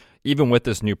ADP, so even with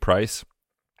this new price,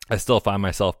 I still find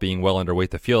myself being well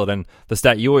underweight the field, and the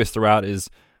stat you always throw out is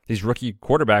these rookie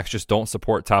quarterbacks just don't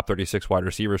support top 36 wide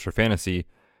receivers for fantasy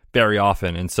very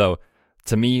often. And so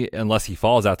to me, unless he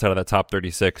falls outside of that top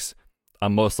 36,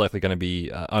 I'm most likely going to be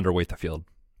underweight the field.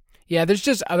 Yeah, there's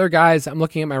just other guys. I'm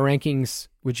looking at my rankings,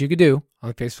 which you could do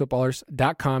on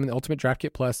facefootballers.com and the Ultimate Draft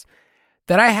Kit Plus,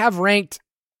 that I have ranked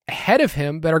ahead of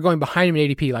him but are going behind him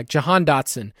in ADP. Like Jahan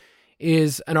Dotson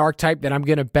is an archetype that I'm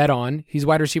going to bet on. He's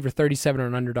wide receiver 37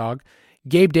 on Underdog.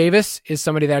 Gabe Davis is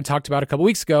somebody that I talked about a couple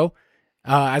weeks ago.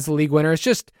 As a league winner. It's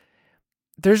just,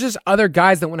 there's just other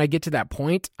guys that when I get to that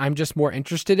point, I'm just more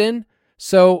interested in.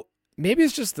 So maybe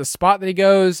it's just the spot that he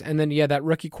goes. And then, yeah, that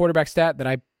rookie quarterback stat that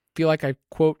I feel like I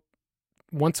quote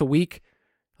once a week.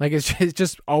 Like it's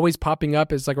just always popping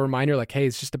up as like a reminder, like, hey,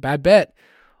 it's just a bad bet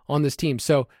on this team.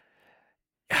 So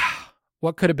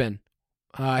what could have been?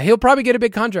 He'll probably get a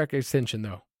big contract extension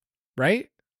though, right?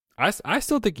 I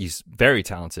still think he's very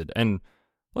talented. And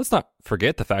let's not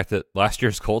forget the fact that last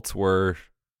year's Colts were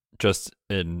just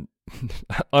an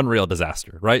unreal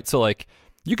disaster, right? So, like,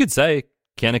 you could say,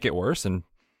 can it get worse? And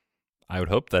I would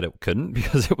hope that it couldn't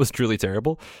because it was truly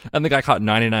terrible. And the guy caught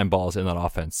 99 balls in that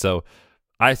offense. So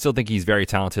I still think he's very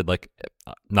talented. Like,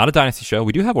 not a dynasty show.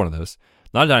 We do have one of those.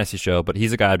 Not a dynasty show, but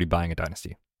he's a guy I'd be buying a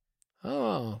dynasty.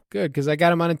 Oh, good, because I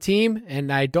got him on a team,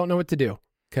 and I don't know what to do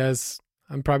because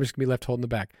I'm probably just going to be left holding the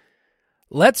bag.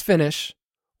 Let's finish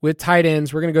with tight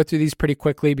ends. We're going to go through these pretty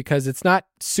quickly because it's not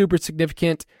super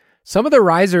significant. Some of the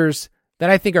risers that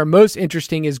I think are most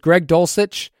interesting is Greg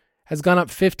Dulcich has gone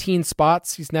up 15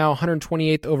 spots. He's now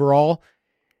 128th overall.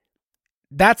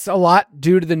 That's a lot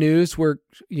due to the news where,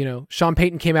 you know, Sean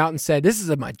Payton came out and said, this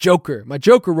is my joker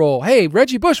role. Hey,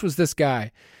 Reggie Bush was this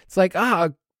guy. It's like,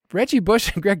 Reggie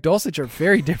Bush and Greg Dulcich are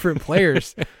very different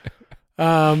players.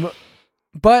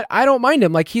 But I don't mind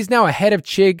him. Like, he's now ahead of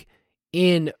Chig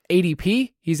in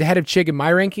ADP. He's ahead of Chig in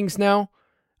my rankings now.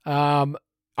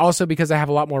 Also because I have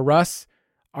a lot more Russ.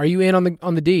 Are you in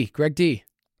on the D, Greg D?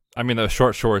 I mean, those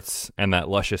short shorts and that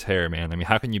luscious hair, man. I mean,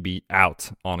 how can you be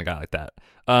out on a guy like that?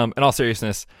 In all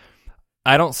seriousness,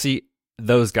 I don't see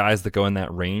those guys that go in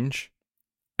that range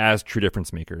as true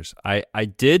difference makers. I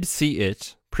did see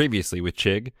it previously with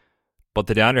Chig, but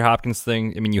the DeAndre Hopkins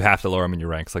thing, I mean, you have to lower him in your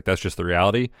ranks. Like, that's just the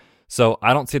reality. So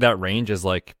I don't see that range as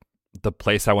like the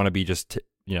place I want to be just,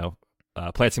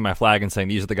 planting my flag and saying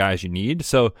these are the guys you need.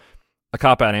 So a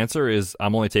cop-out answer is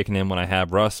I'm only taking him when I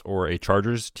have Russ or a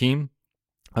Chargers team.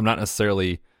 I'm not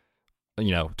necessarily,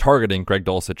 targeting Greg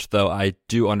Dulcich, though I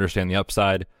do understand the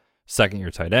upside.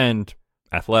 Second-year tight end,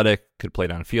 athletic, could play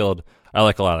downfield. I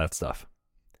like a lot of that stuff.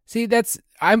 See,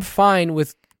 I'm fine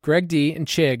with Greg D and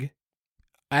Chig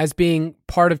as being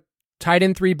part of tight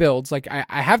end 3 builds. Like,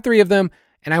 I have 3 of them,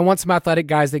 and I want some athletic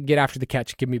guys that can get after the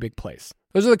catch and give me big plays.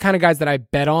 Those are the kind of guys that I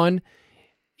bet on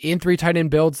in 3 tight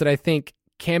end builds that I think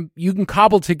you can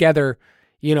cobble together,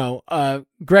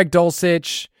 Greg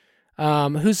Dulcich,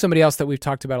 who's somebody else that we've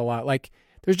talked about a lot. Like,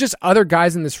 there's just other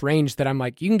guys in this range that I'm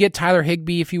like, you can get Tyler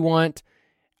Higbee if you want.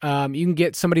 You can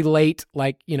get somebody late,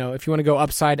 like, if you want to go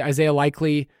upside, Isaiah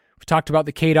Likely. We talked about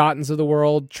the Cade Ottens of the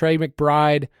world, Trey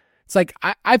McBride. It's like,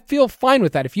 I feel fine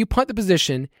with that. If you punt the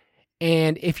position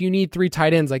and if you need 3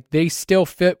 tight ends, like, they still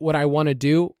fit what I want to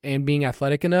do and being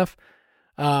athletic enough.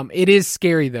 It is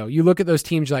scary, though. You look at those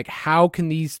teams, you're like, how can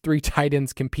these 3 tight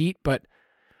ends compete? But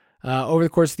over the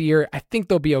course of the year, I think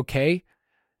they'll be okay.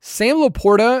 Sam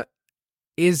Laporta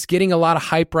is getting a lot of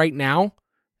hype right now.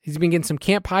 He's been getting some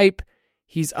camp hype.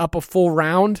 He's up a full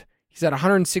round. He's at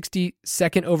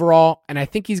 162nd overall, and I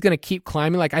think he's going to keep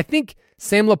climbing. Like, I think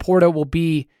Sam Laporta will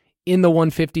be in the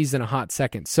 150s in a hot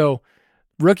second. So,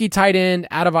 rookie tight end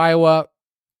out of Iowa.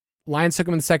 Lions took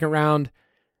him in the 2nd round.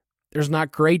 There's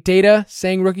not great data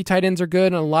saying rookie tight ends are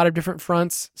good on a lot of different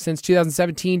fronts. Since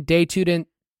 2017, day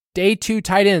two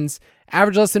tight ends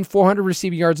average less than 400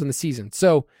 receiving yards in the season.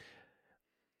 So,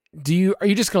 are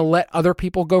you just going to let other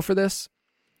people go for this?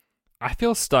 I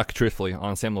feel stuck, truthfully,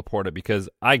 on Sam Laporta because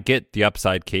I get the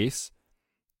upside case.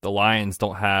 The Lions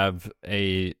don't have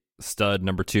a stud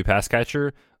number 2 pass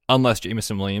catcher unless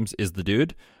Jameson Williams is the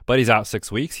dude, but he's out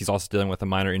 6 weeks. He's also dealing with a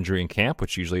minor injury in camp,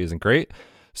 which usually isn't great.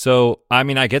 So, I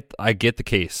mean, I get the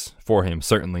case for him,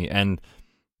 certainly. And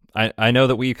I know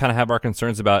that we kind of have our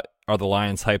concerns about, are the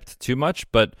Lions hyped too much?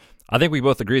 But I think we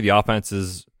both agree the offense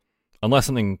is, unless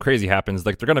something crazy happens,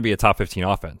 like, they're going to be a top 15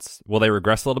 offense. Will they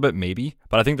regress a little bit? Maybe.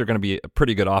 But I think they're going to be a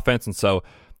pretty good offense. And so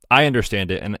I understand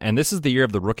it. And this is the year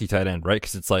of the rookie tight end, right?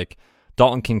 Because it's like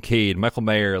Dalton Kincaid, Michael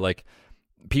Mayer, like,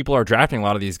 people are drafting a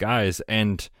lot of these guys.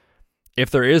 And if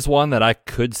there is one that I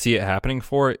could see it happening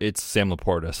for, it's Sam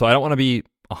Laporta. So I don't want to be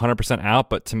 100% out,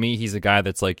 but to me, he's a guy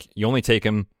that's like, you only take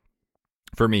him,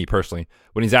 for me personally,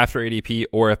 when he's after ADP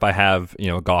or if I have,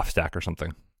 a golf stack or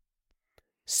something.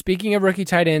 Speaking of rookie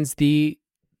tight ends, the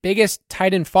biggest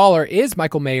tight end faller is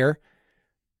Michael Mayer.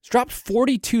 He's dropped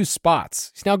 42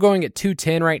 spots. He's now going at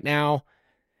 210 right now.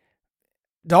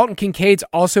 Dalton Kincaid's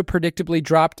also predictably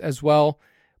dropped as well,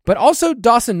 but also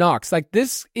Dawson Knox. Like,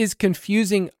 this is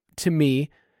confusing to me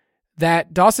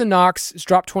that Dawson Knox has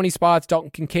dropped 20 spots,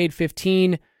 Dalton Kincaid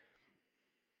 15.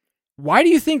 Why do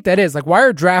you think that is? Like, why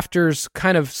are drafters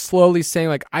kind of slowly saying,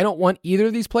 like, I don't want either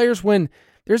of these players, when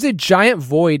there's a giant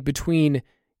void between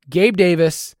Gabe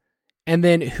Davis and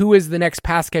then who is the next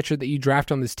pass catcher that you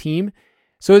draft on this team?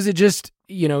 So is it just,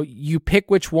 you pick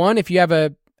which one if you have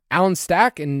a Allen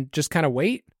stack and just kind of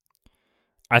wait?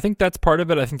 I think that's part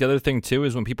of it. I think the other thing too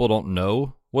is when people don't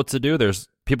know what to do,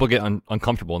 people get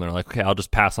uncomfortable and they're like, okay, I'll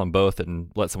just pass on both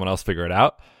and let someone else figure it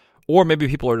out. Or maybe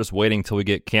people are just waiting till we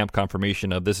get camp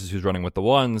confirmation of this is who's running with the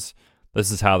ones.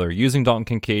 This is how they're using Dalton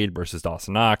Kincaid versus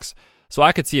Dawson Knox. So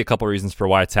I could see a couple reasons for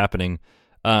why it's happening.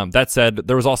 That said,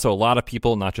 there was also a lot of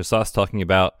people, not just us, talking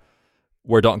about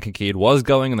where Dalton Kincaid was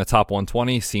going in the top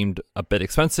 120 seemed a bit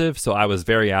expensive. So I was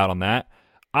very out on that.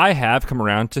 I have come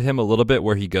around to him a little bit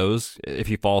where he goes. If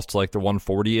he falls to like the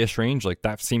 140-ish range, like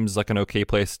that seems like an okay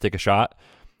place to take a shot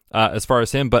as far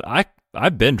as him. But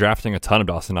I've been drafting a ton of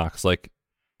Dawson Knox, like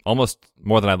almost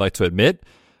more than I'd like to admit.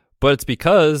 But it's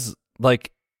because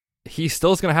like he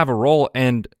still is going to have a role.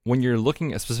 And when you're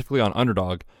looking at specifically on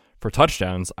Underdog for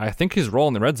touchdowns, I think his role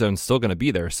in the red zone is still going to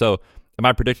be there. So am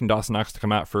I predicting Dawson Knox to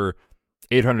come out for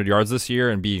 800 yards this year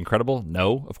and be incredible?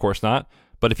 No, of course not.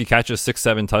 But if he catches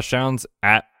 6-7 touchdowns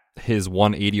at his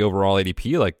 180 overall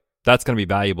ADP, like that's going to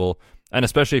be valuable. And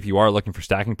especially if you are looking for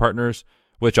stacking partners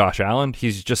with Josh Allen,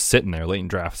 he's just sitting there late in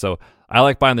draft. So I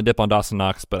like buying the dip on Dawson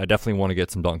Knox, but I definitely want to get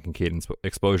some Dalton Kincaid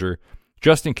exposure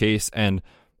just in case. And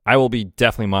I will be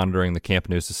definitely monitoring the camp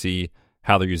news to see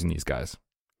how they're using these guys.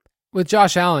 With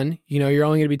Josh Allen, you're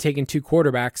only going to be taking 2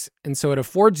 quarterbacks. And so it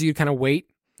affords you to kind of wait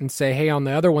and say, hey, on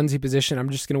the other onesie position, I'm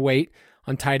just going to wait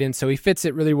on tight end. So he fits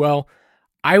it really well.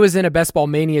 I was in a Best Ball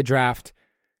Mania draft,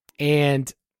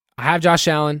 and I have Josh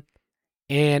Allen,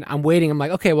 and I'm waiting. I'm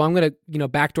like, okay, well, I'm going to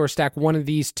backdoor stack one of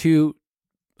these two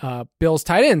Bills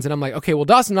tight ends. And I'm like, okay, well,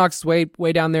 Dawson Knox is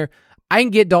way down there. I can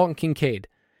get Dalton Kincaid.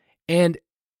 And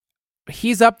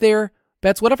he's up there.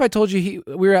 Betts, what if I told you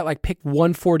we were at like pick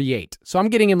 148? So I'm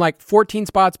getting him like 14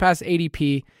 spots past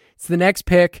ADP. It's the next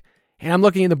pick. And I'm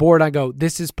looking at the board. And I go,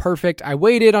 this is perfect. I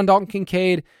waited on Dalton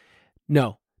Kincaid.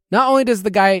 No. Not only does the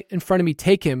guy in front of me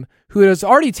take him, who has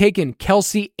already taken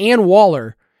Kelsey and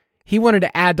Waller, he wanted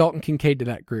to add Dalton Kincaid to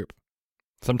that group.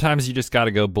 Sometimes you just got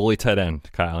to go bully tight end,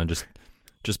 Kyle, and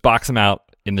just box him out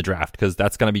in the draft, because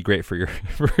that's going to be great for your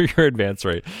advance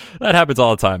rate. That happens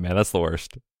all the time, man. That's the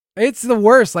worst. It's the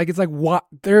worst. Like, it's like, what?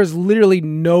 There's literally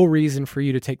no reason for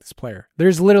you to take this player.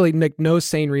 There's literally no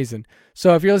sane reason.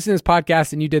 So if you're listening to this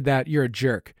podcast and you did that, you're a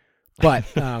jerk. But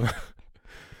I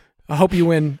hope you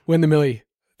win the millie.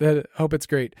 I hope it's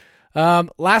great.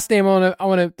 Last name I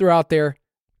want to throw out there,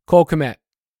 Cole Kmet.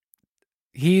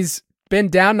 He's been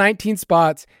down 19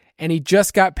 spots, and he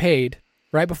just got paid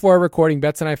right before our recording.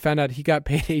 Betts and I found out he got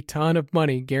paid a ton of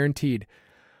money, guaranteed.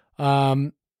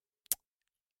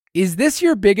 Is this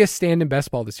your biggest stand in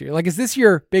best ball this year? Like, is this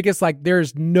your biggest, like,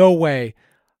 there's no way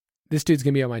this dude's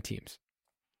going to be on my teams?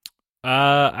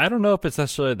 I don't know if it's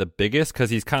necessarily the biggest, because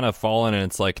he's kind of fallen and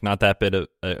it's like not that bit of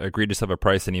egregious of a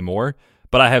price anymore.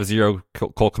 But I have 0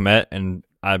 Cole Kmet, and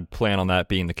I plan on that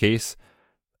being the case.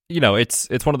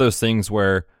 It's one of those things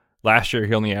where last year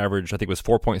he only averaged, I think it was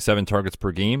 4.7 targets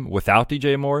per game without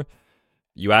DJ Moore.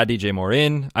 You add DJ Moore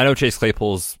in. I know Chase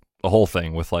Claypool's a whole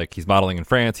thing with, like, he's modeling in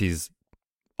France. He's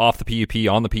off the PUP,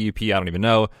 on the PUP, I don't even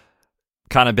know.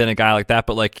 Kind of been a guy like that,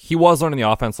 but like, he was learning the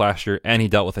offense last year, and he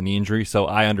dealt with a knee injury, so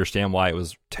I understand why it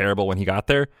was terrible when he got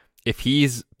there. If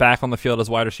he's back on the field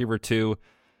as wide receiver too,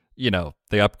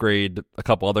 they upgrade a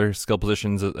couple other skill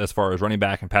positions as far as running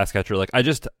back and pass catcher. Like, I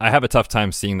have a tough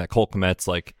time seeing that Cole Kmet's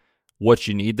like what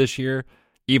you need this year.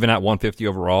 Even at 150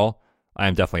 overall, I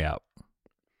am definitely out.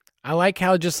 I like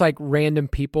how just like random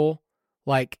people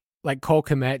like Cole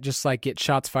Kmet just like get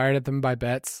shots fired at them by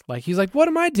Betts. Like, he's like, what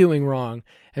am I doing wrong?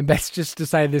 And Betts just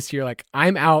decided this year, like,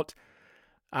 I'm out,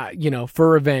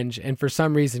 for revenge. And for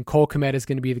some reason, Cole Kmet is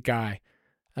going to be the guy.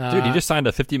 Dude, he just signed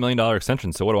a $50 million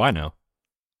extension. So what do I know?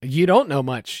 You don't know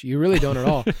much. You really don't at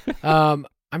all. I'm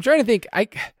trying to think.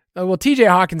 TJ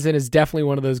Hawkinson is definitely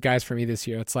one of those guys for me this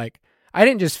year. It's like, I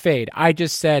didn't just fade. I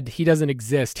just said he doesn't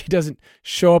exist. He doesn't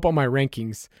show up on my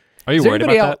rankings. Are you worried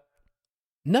about that?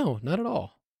 No, not at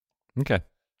all. Okay.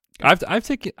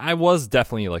 I was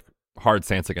definitely like hard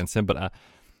stance against him, but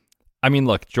I mean,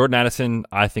 look, Jordan Addison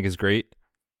I think is great.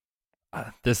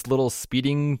 This little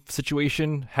speeding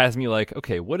situation has me like,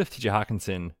 okay, what if TJ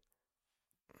Hawkinson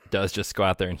does just go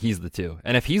out there and he's the 2?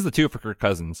 And if he's the 2 for Kirk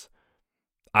Cousins,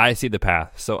 I see the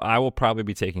path. So I will probably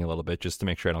be taking a little bit just to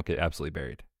make sure I don't get absolutely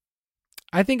buried.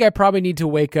 I think I probably need to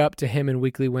wake up to him in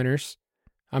weekly winners.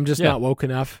 I'm just not woke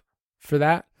enough for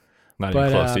that. Not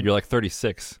even close, dude. You're like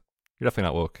 36. You're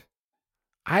definitely not woke.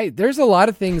 There's a lot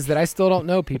of things that I still don't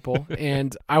know, people,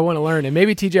 and I want to learn. And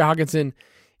maybe TJ Hawkinson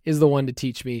is the one to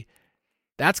teach me.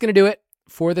 That's going to do it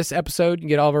for this episode. You can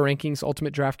get all of our rankings,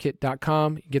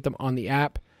 ultimatedraftkit.com. You can get them on the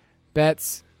app.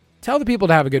 Betts, tell the people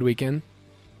to have a good weekend.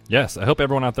 Yes, I hope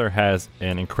everyone out there has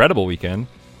an incredible weekend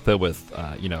filled with,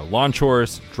 lawn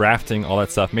chores, drafting, all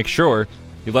that stuff. Make sure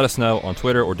you let us know on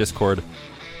Twitter or Discord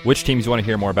which teams you want to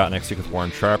hear more about next week with Warren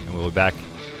Sharp, and we'll be back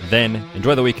then.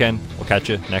 Enjoy the weekend. We'll catch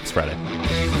you next Friday.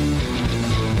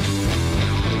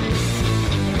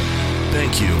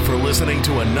 Thank you for listening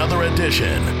to another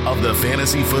edition of the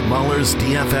Fantasy Footballers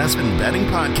DFS and Betting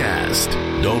Podcast.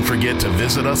 Don't forget to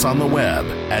visit us on the web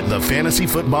at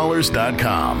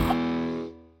thefantasyfootballers.com.